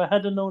 players. If I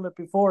hadn't known it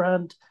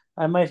beforehand,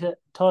 I might have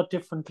thought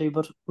differently.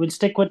 But we'll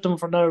stick with them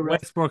for now,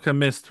 Ref. Westbrook can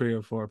miss 3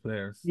 or 4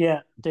 players.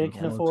 Yeah, they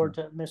can afford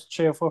to miss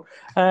 3 or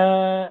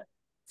 4.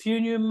 Few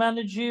new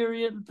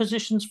managerial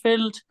positions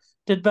filled.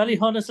 Did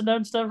Ballyhonus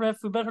announce that,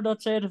 Ref? We better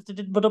not say it if they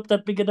didn't put up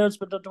that big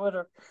announcement on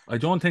Twitter. I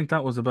don't think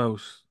that was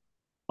about.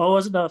 Oh,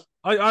 was it not?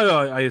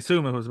 I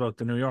assume it was about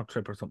the New York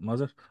trip or something,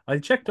 was it? I'll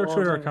check their Oh,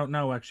 Twitter maybe. account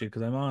now actually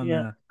because I'm on.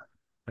 Yeah,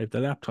 I have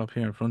the laptop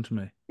here in front of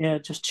me. yeah.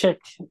 Just check.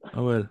 I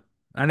will.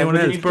 I Anyone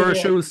else? believe they.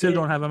 Burrshoes still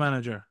don't have a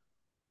manager.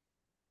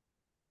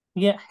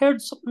 Yeah,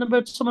 heard something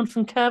about someone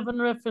from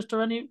Cavan, Ref. Is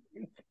there any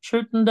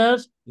shooting that?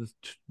 There's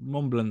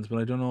mumblings, but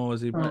I don't know. Is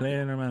he Oh.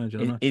 playing or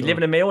managing? I'm not He's sure.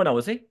 living in Mayo now,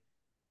 is he?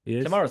 He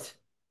is. Tomorrow's.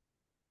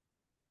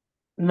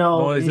 No,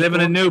 No, he's he's living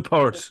in going to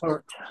Newport.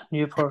 Newport.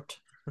 Newport.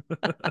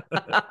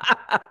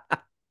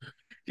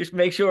 Just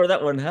make sure of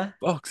that one, huh?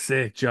 Fuck's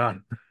sake,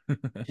 John.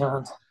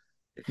 John.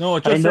 No,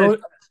 it I just said know,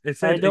 it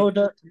I said. know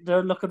that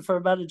they're looking for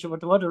a manager,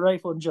 but what a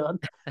right one, John.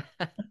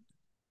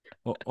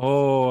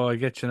 Oh, I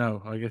get you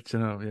now. I get you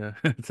now. Yeah,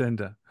 it's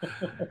Enda.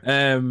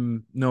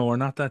 No, we're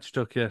not that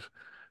stuck yet.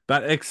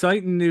 But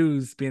exciting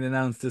news being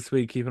announced this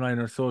week. Keep an eye on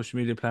our social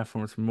media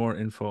platforms for more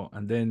info.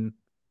 And then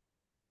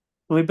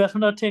We better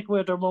not take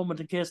away their moment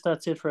in case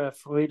that's it,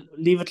 ref. We'll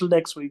leave it till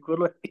next week,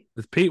 will we?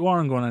 is Pete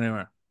Warren going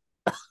anywhere?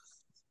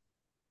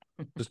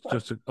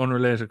 Just an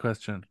unrelated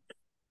question.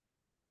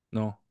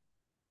 No,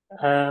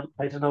 I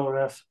don't know,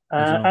 ref.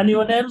 I don't know.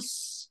 Anyone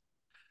else?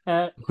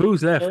 Uh,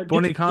 Who's left? the,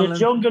 Bunny the Conlon.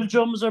 Jungle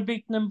Drums are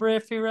beating them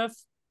bravely, ref.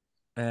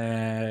 Who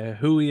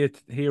are you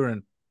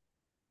hearing?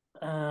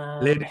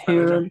 Ladies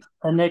manager, Here,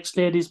 a next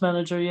ladies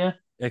manager, yeah.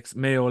 ex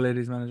Mayo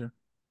ladies manager.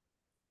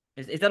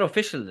 Is that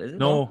official? Is it?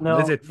 No. No,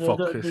 is No, it? Fuck.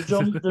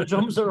 the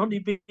drums are only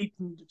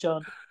beating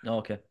John. No.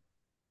 Okay.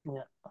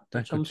 Yeah, the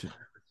That could. drums.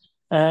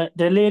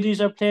 The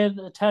ladies are playing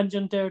a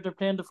tangent there. They're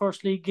playing the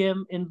first league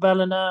game in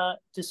Ballina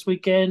this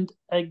weekend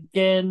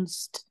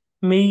against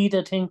Meath.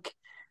 I think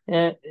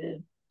the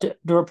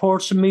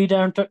reports from Meath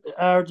are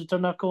that they're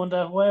not going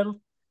that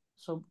well.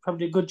 So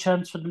probably a good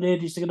chance for the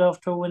ladies to get off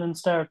to a winning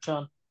start,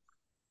 John.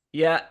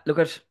 Yeah, look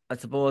at, I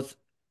suppose,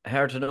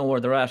 hard to know where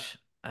they're at.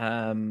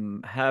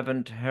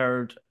 Haven't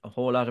heard a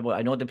whole lot about.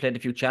 I know they played a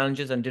few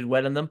challenges and did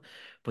well in them,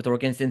 but they were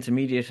against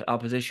intermediate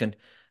opposition.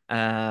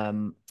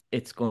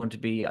 It's going to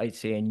be, I'd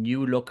say, a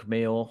new look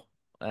Mayo.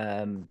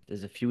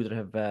 There's a few that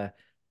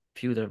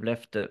have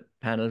left the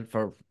panel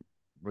for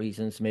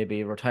reasons,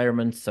 maybe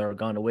retirements or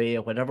gone away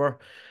or whatever.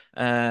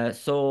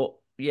 So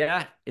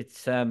yeah,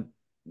 it's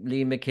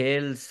Lee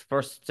McHale's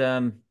first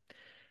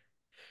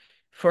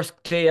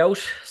day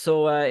out,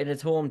 so in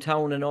his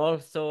hometown and all.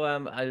 So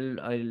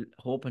I'll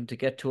hoping to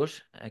get to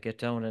it. I get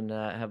down and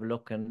have a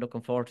look, and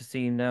looking forward to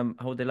seeing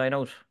how they line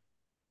out.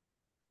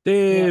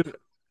 Yeah.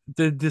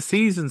 They the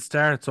season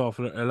starts off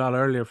a lot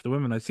earlier for the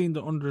women. I've seen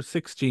the under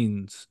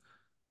 16s.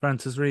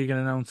 Francis Regan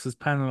announced his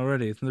panel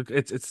already.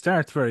 It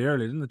starts very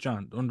early, doesn't it,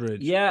 John? Underage.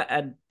 Yeah,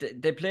 and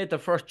they played their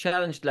first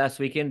challenge last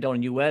weekend down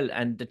in UL,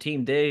 and the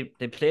team they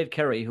played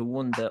Kerry, who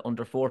won the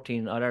under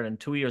 14 All Ireland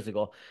 2 years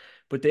ago,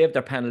 but they have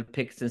their panel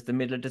picked since the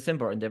middle of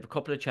December, and they have a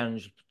couple of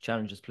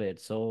challenges played.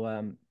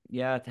 So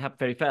yeah, it happened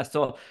very fast.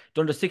 So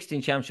the under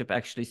 16 championship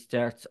actually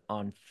starts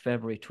on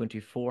February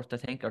 24th, I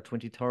think, or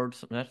 23rd,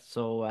 something like that.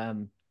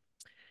 So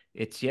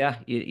it's yeah,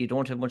 you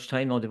don't have much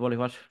time now. They've only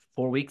what,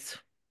 4 weeks.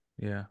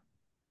 Yeah,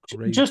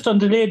 crazy. Just on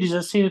the ladies,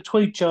 I seen a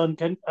tweet, John.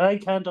 I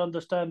can't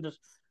understand it.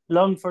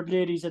 Longford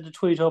ladies had a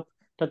tweet up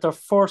that their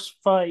first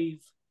 5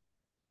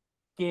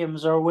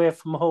 games are away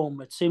from home.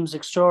 It seems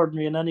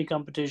extraordinary in any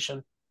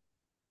competition.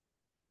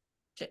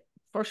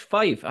 First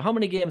five. How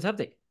many games have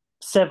they?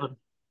 7.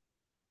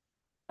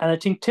 And I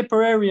think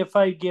Tipperary have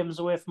 5 games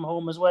away from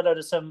home as well out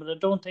of 7, but I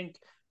don't think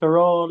they're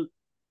all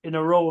in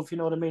a row, if you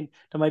know what I mean.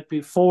 There might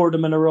be 4 of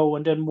them in a row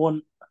and then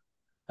 1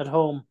 at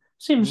home.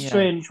 Seems Yeah,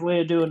 strange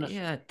way of doing it.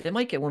 yeah. They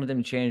might get one of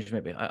them changed,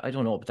 maybe. I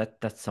don't know, but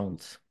that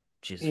sounds,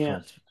 jeez,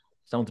 Yeah,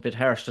 sounds a bit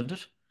harsh, doesn't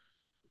it?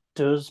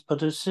 does,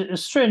 but it's a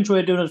strange way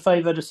of doing it.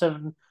 5 out of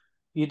 7.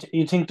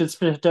 You think they'd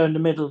split it down the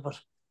middle, but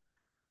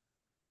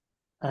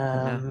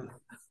Yeah. um,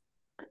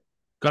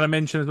 Gotta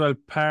mention as well,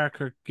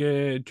 Parker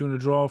doing a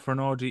draw for an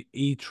Audi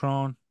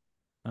e-tron.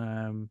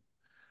 Um,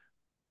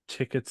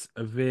 Tickets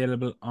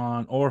available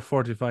on or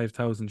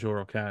 45,000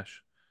 euro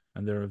cash,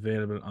 and they're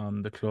available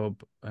on the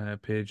club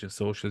page and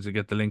socials. You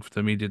get the link for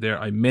the media there.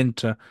 I meant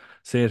to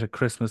say it at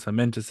Christmas. I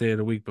meant to say it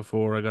a week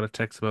before. I got a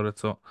text about it.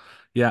 So,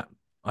 yeah,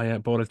 I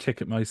bought a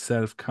ticket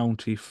myself.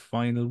 County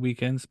final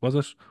weekends, was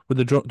it? With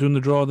the doing the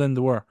draw, then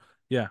they were.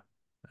 Yeah.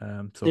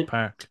 So did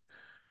Park.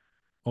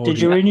 did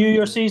Audi. you renew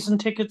your season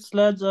tickets,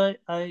 lads?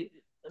 I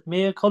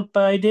mea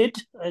culpa. I did.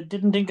 I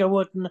didn't think I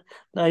would, and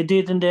I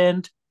did in the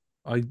end.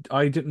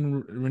 I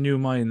didn't renew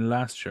mine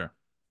last year.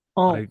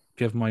 Oh, I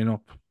gave mine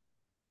up.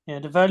 yeah,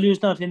 the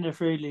value's not in it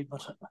really,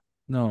 but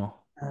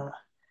No. uh,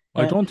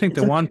 I don't think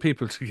they it's a, want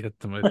people to get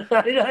them.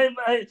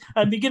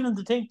 I'm beginning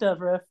to think that,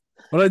 ref.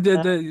 Well, I did.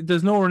 Uh,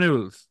 There's no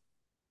renewals.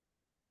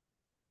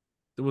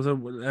 There was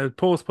a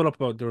post put up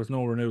about there was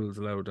no renewals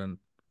allowed, and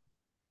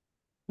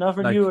Not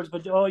like, renewals,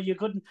 but you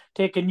couldn't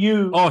take a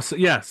new. oh, so,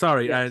 yeah,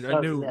 sorry, Yeah, I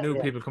sorry, new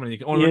yeah. people coming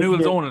in. Oh, You,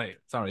 renewals you, only.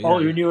 Sorry, oh,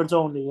 yeah, yeah, renewals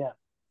only, yeah.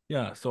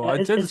 yeah. So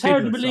I'd say It's there's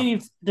hard people to that stop.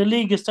 believe the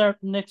league is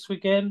starting next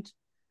weekend.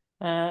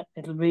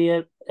 It'll be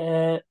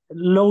a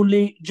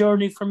lonely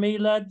journey for me,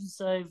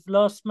 lads. I've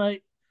lost my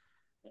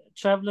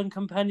travelling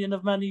companion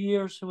of many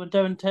years who went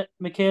down to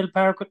McHale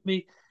Park with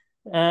me,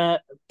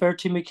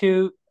 Bertie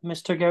McHugh,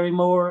 Mr. Gary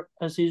Moore,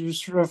 as he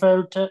was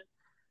referred to,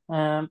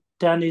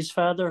 Danny's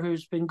father,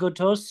 who's been good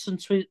to us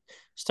since we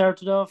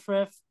started off,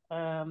 ref.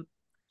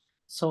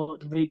 So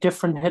it'll be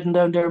different heading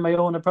down there on my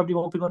own. I probably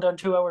won't be going down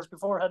 2 hours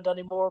beforehand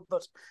anymore,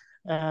 but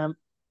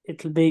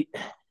it'll be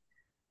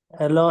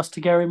a loss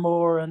to Gary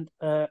Moore, and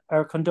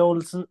our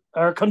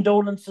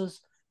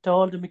condolences to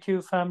all the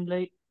McHugh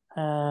family.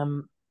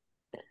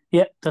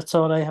 Yeah, that's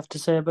all I have to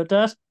say about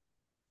that.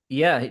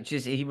 Yeah,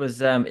 he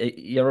was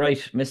you're right,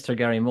 Mr.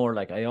 Gary Moore.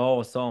 Like I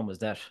always saw him as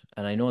that.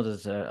 And I know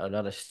there's a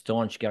lot of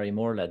staunch Gary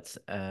Moore lads.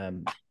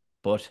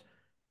 But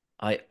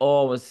I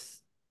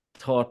always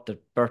thought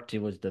that Bertie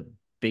was the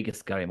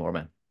biggest Gary Moore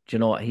man. Do you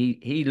know,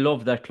 he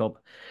loved that club.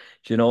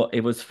 Do you know,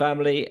 it was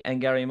family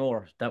and Gary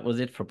Moore. That was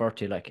it for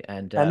Bertie. Like,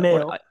 and And but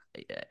Mayo.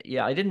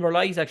 yeah, I didn't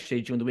realize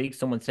actually during the week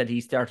someone said he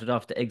started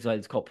off the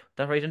Exiles Cup.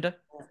 That right, isn't it?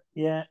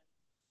 Yeah,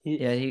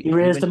 Yeah, he he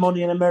raised the went.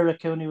 money in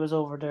America when he was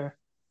over there.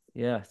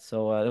 Yeah,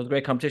 so it was a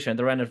great competition.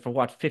 They ran it for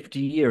what, 50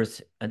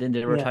 years, and then they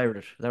Yeah. retired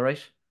it. Is that right?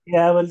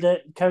 Yeah, well,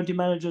 the county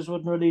managers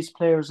wouldn't release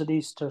players at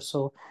Easter,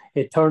 so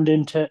it turned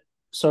into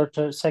sort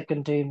of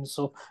second teams.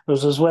 So it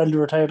was as well to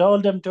retired all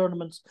them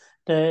tournaments.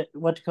 The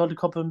what you call the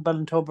cup in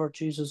Ballintober,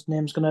 Jesus,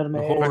 name's gone out of my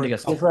The head. Horde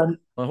It Prendergast. Cup. ran,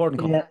 Well, Horden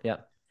Cup. yeah, Yeah,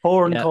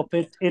 Horn yeah. Cup.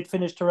 It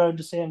finished around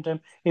the same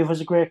time. It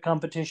was a great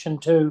competition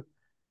too.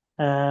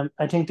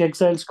 I think the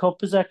Exiles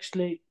Cup is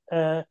actually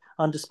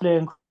on display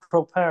in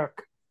Croke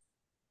Park.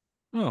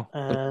 Oh,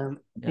 But yeah,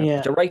 but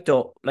Yeah, you're right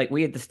though. Like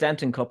we had the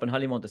Stanton Cup in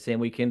Hollymount the same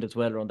weekend as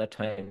well around that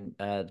time,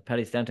 the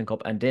Paddy Stanton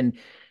Cup, and then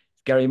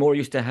Gary Moore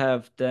used to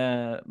have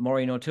the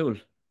Maureen O'Toole,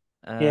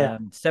 yeah,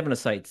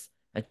 seven-a-sides,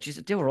 and geez,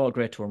 they were all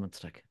great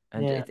tournaments. Like,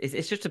 and yeah.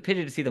 it's just a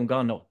pity to see them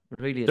gone now. It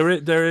really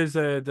is.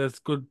 there's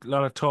good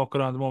lot of talk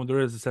going on at the moment. There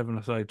is a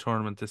seven-a-side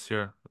tournament this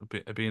year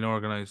being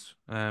organised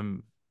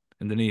in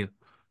the Neil.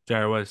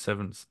 Jarwell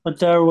sevens. But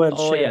Darwell,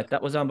 Oh yeah, share.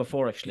 that was on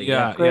before actually.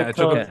 Yeah, Yeah, yeah. Great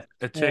club. yeah.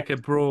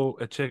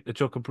 Yeah. It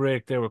took a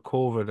break there with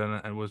COVID,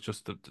 and it was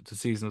just the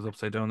season was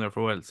upside down there for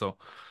a while. So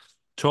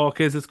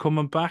talk is it's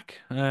coming back.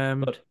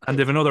 Good. And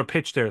they've another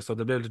pitch there, so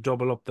they'll be able to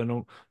double up the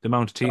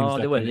amount of teams Oh, they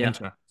that can will. Yeah.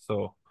 enter.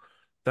 So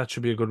that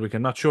should be a good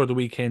weekend. Not sure the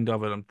weekend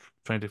of it. I'm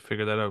trying to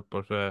figure that out,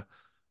 but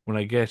when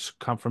I get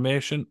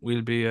confirmation,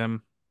 we'll be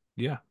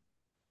yeah,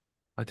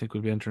 I think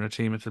we'll be entering a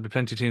team. There'll be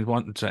plenty of teams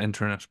wanting to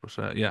enter in it,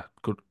 but yeah,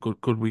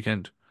 good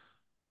weekend.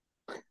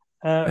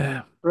 Uh,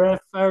 Ref,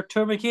 are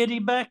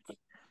Tourmakeady back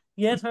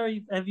yet?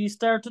 Have you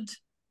started?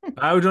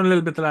 I was done a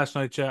little bit the last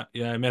night, yeah.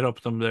 Yeah, I met up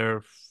with them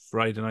there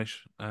Friday night.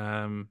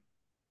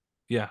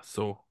 Yeah,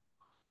 so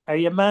Are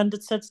you a man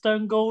that sets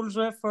down goals,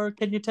 Ref, or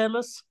can you tell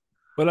us?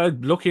 well,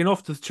 I'm lucky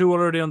enough there's two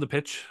already on the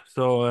pitch,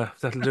 so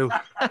that'll do.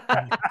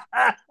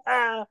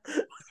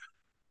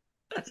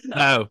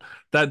 No,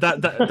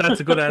 that's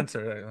a good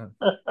answer.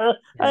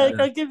 Yeah.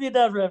 I'll give you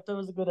that, Ref. That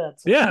was a good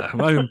answer. Yeah,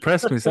 I'm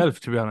impressed myself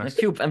to be And a honest.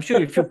 few, I'm sure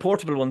you have a few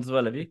portable ones as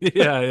well, have you?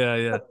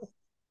 Yeah.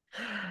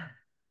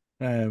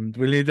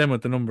 We'll need them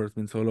with the numbers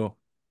being so low.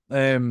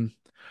 Um,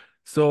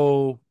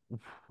 so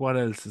what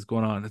else is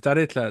going on? Is that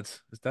it,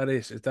 lads? Is that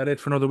it? Is that it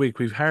for another week?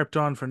 We've harped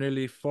on for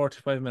nearly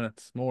 45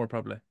 minutes, more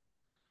probably.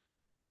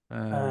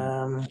 Um,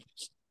 Um,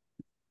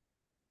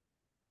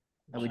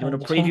 Are we doing a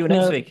trying to think preview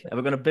next now. week? Are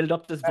we going to build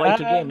up this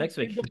vital game next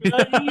week? That's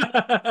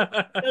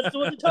the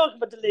one to talk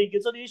about the league.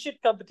 It's only a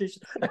shit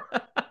competition.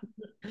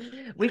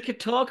 We could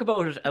talk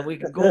about it and we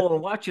could go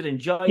and watch it,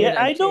 enjoy Yeah, it, and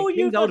I know take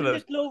you things out got a of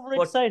it. little But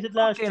overexcited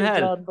last fucking year,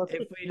 hell, John. But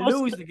if we us,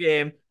 lose the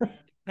game, it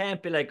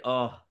can't be like,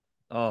 oh,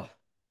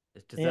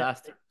 it's yeah,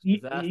 disaster,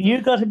 disaster.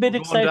 you got a bit We're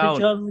going excited, down.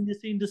 John, when you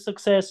seen the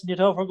success and you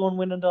thought we're going to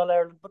win in All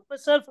Ireland. But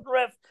myself and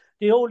Ref,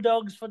 the old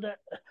dogs for the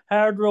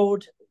hard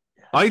road,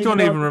 I I think don't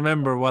it all. even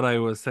remember what I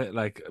was saying.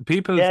 Like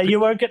Yeah, you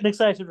weren't getting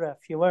excited, Ref.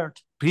 You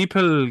weren't.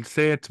 people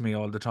say it to me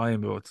all the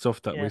time about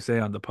stuff that we Yeah. say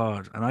on the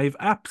pod, and I've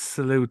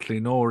absolutely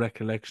no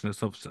recollection of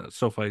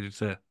stuff I did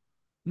say.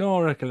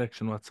 No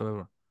recollection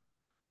whatsoever.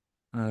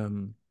 For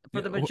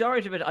Yeah, the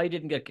majority of it, I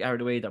didn't get carried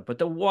away there, but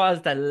there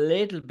was that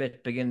little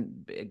bit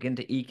begin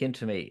to eke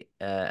into me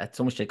at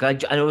some stage.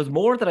 And it was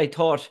more that I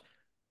thought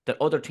that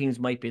other teams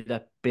might be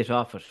that bit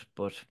off it,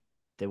 but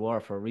they were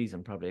for a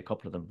reason, probably a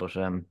couple of them. But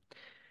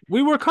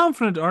we were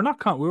confident or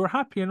not we were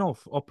happy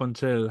enough up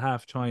until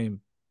half time.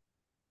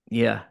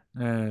 yeah.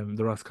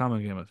 The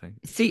Roscommon game, I think.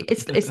 See,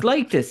 it's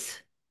like this.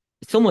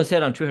 Someone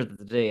said on Twitter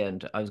the day,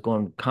 and I was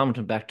going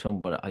commenting back to him,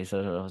 but I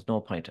said there was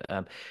no point.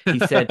 He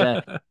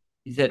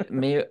said,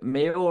 Mayo,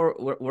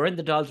 we're in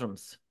the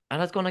doldrums, and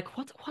I was going like,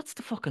 what's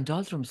the fucking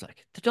doldrums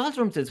like? The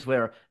doldrums is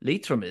where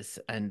Leitrim is,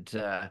 and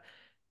a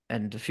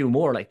few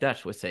more like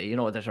that would say,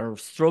 that are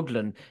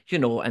struggling,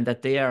 and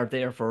that they are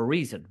there for a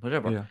reason,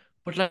 whatever. Yeah.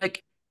 But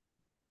like,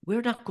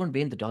 we're not going to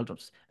be in the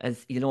doldrums,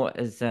 as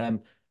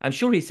I'm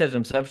sure he said it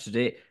himself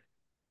today.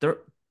 They're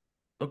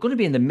are going to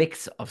be in the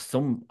mix of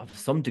some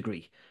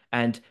degree,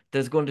 and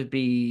there's going to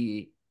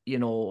be,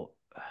 what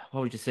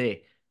would you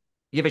say?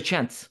 You have a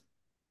chance.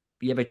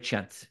 You have a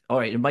chance. All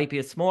right, it might be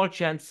a small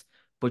chance,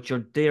 but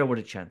you're there with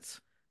a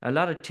chance. A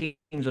lot of teams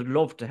would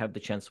love to have the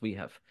chance we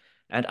have,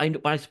 and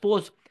I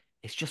suppose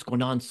it's just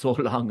going on so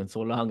long and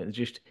so long, and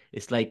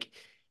it's like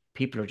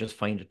people are just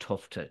finding it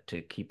tough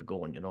to keep it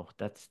going.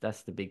 That's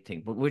the big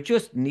thing. But we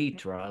just need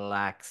to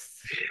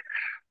relax.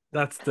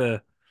 That's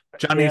the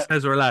Johnny Yeah.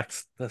 says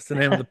relax. That's the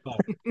name of the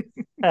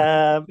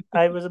pod.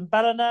 I was in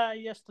Ballina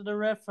yesterday,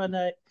 Ref, and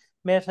I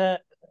met a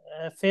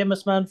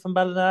famous man from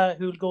Ballina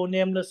who'll go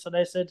nameless. And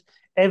I said,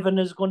 Evan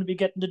is going to be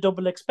getting the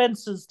double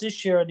expenses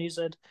this year. And he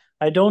said,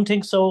 I don't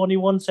think so. Only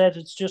one said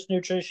it's just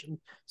nutrition.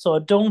 So I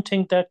don't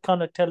think that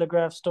Connacht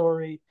Telegraph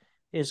story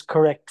is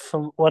correct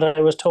from what I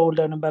was told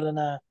down in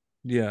Ballina.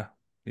 Yeah,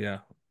 yeah,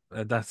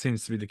 that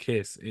seems to be the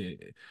case.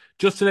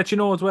 Just to let you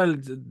know as well,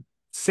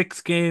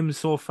 6 games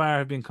so far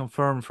have been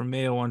confirmed from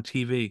Mayo on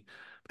TV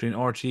between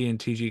RTE and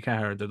TG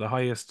Cahir. They're the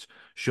highest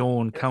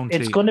shown It's county.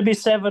 going to be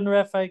seven,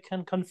 ref. I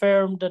can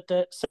confirm that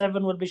the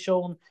seven will be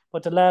shown,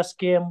 but the last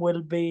game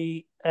will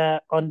be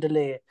on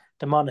delay,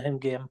 the Monaghan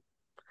game.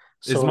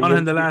 Is So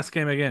Monaghan the last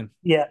game again?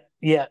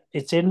 yeah,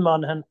 it's in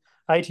Monaghan.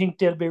 I think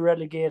they'll be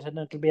relegated and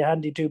it'll be a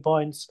handy 2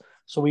 points.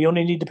 So we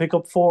only need to pick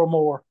up four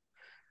more.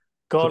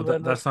 So Galway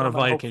and that's not a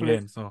Roscommon, Viking hopefully.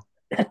 game. So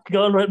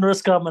Galway and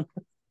Roscommon.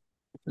 yeah,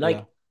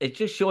 Like it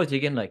just shows you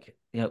again, like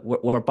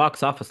we're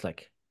box office,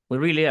 like we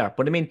really are.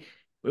 But I mean,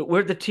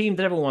 we're the team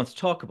that everyone wants to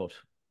talk about.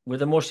 We're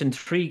the most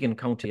intriguing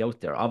county out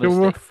there, we're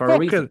obviously, for a fucking,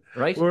 reason,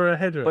 right? we're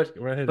ahead of it. But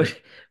We're ahead of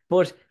it.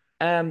 but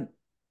but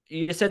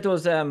you said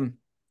those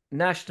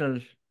national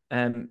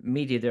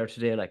media there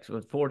today, like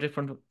so four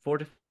different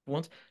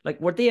ones.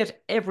 Like were they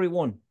at every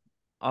one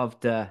of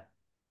the,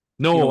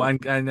 you No, know,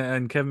 and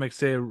Kevin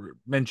McStay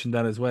mentioned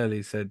that as well.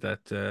 He said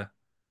that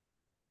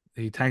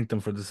he thanked them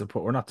for the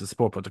support, or not the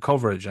support, but the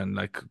coverage, and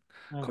like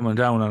Mm. coming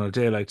down on a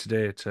day like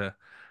today to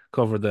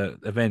cover the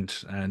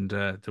event, and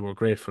they were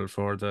grateful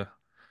for the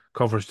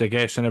coverage they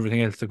get and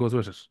everything else that goes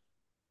with it.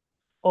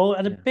 Oh,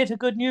 and a yeah. bit of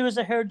good news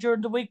I heard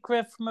during the week,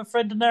 Griff, from a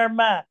friend in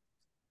Armagh.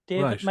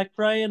 David Right.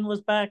 McBrien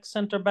was back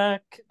centre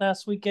back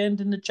last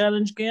weekend in the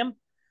challenge game.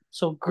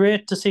 So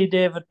great to see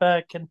David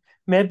back. And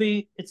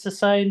maybe it's a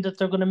sign that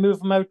they're going to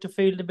move him out to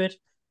field a bit.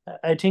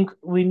 I think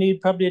we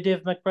need probably a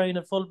David McBrien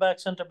at full back,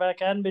 centre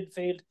back, and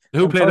midfield.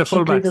 Who played at Unfortunately,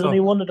 fullback? there's only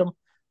So one of them.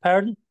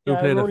 Pardon? who Yeah,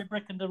 played at? Rory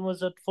Brickenden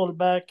was at full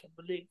back, I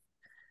believe.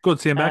 Good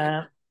seeing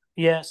back.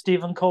 Yeah,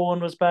 Stephen Cohen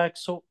was back.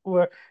 So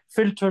we're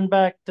filtering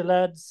back the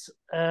lads.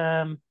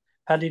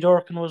 Paddy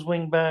Dorkin was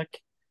wing back.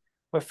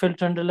 We're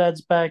filtering the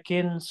lads back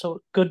in.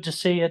 So good to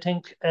see. I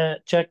think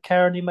Jack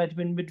Carney might have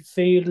been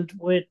midfield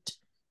with,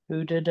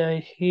 who did I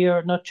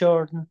hear? Not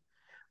Jordan.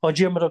 Oh,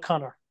 Jimmy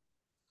O'Connor.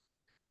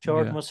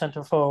 Jordan Yeah. was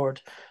centre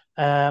forward.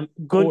 Oh,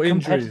 Good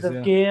injuries. competitive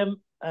Yeah. game.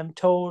 I'm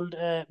told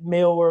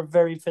Mayo were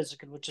very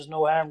physical, which is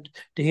no harm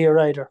to hear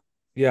either.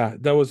 Yeah,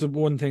 that was the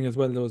one thing as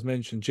well that was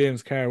mentioned.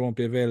 James Carr won't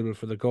be available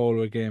for the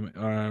Galway game,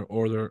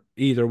 or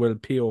either will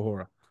Pio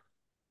Hora.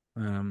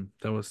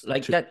 That was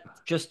Like two. that,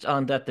 just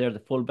on that there, the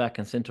full back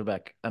and centre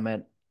back. I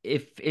mean,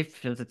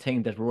 if there's a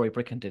thing that Roy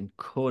Brickenden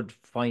could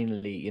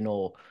finally,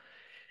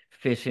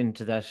 fit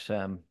into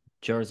that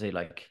jersey,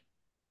 like,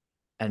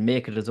 and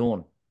make it his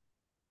own,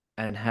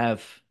 and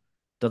have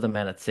the other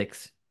man at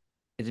six,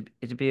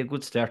 it'd be a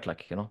good start,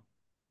 like.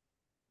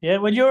 Yeah,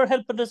 when you're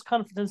helping this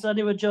confidence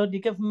anyway, John, you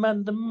give him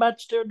man the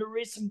match during the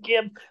recent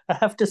game. I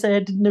have to say I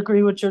didn't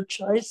agree with your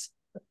choice.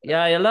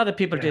 Yeah, a lot of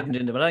people Yeah.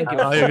 didn't, but I didn't give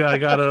a I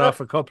fuck. got it off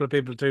a couple of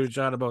people too,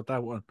 John, about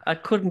that one. I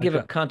couldn't I give a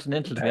got,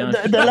 continental, to be honest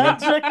The, with the you.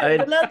 lads reckon the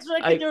I, lads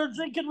reckon I, you're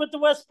drinking with the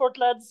Westport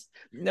lads.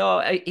 no,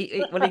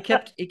 well, he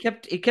kept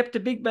the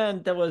big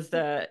man that was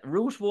the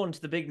route one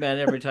to the big man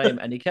every time,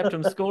 and he kept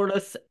him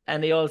scoreless,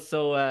 and he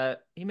also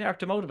he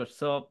marked him out of it.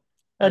 So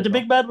I The don't know.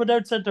 big man went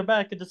out centre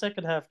back in the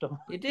second half, though.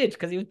 He did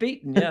because he was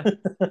beaten. Yeah.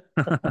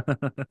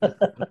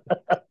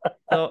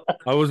 So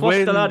I was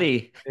fuck the waiting.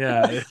 laddie.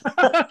 Yeah.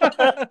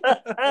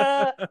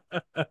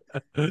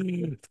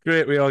 It's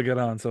great we all get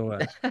on so well.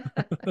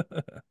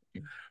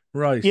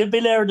 Right. You'll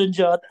be learning,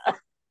 John.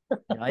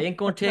 I ain't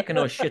going to take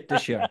no shit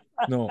this year.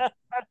 No.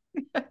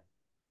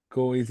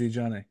 Go easy,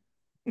 Johnny.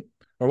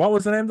 Or what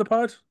was the name of the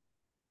pod?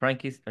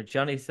 Frankie's or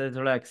Johnny says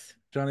relax.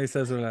 Johnny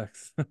says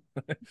relax.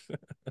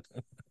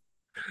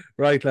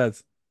 Right,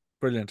 lads.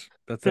 Brilliant.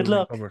 That's Good everything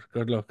luck. covered.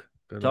 Good luck.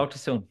 Good Talk luck. to you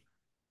soon.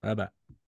 Bye bye.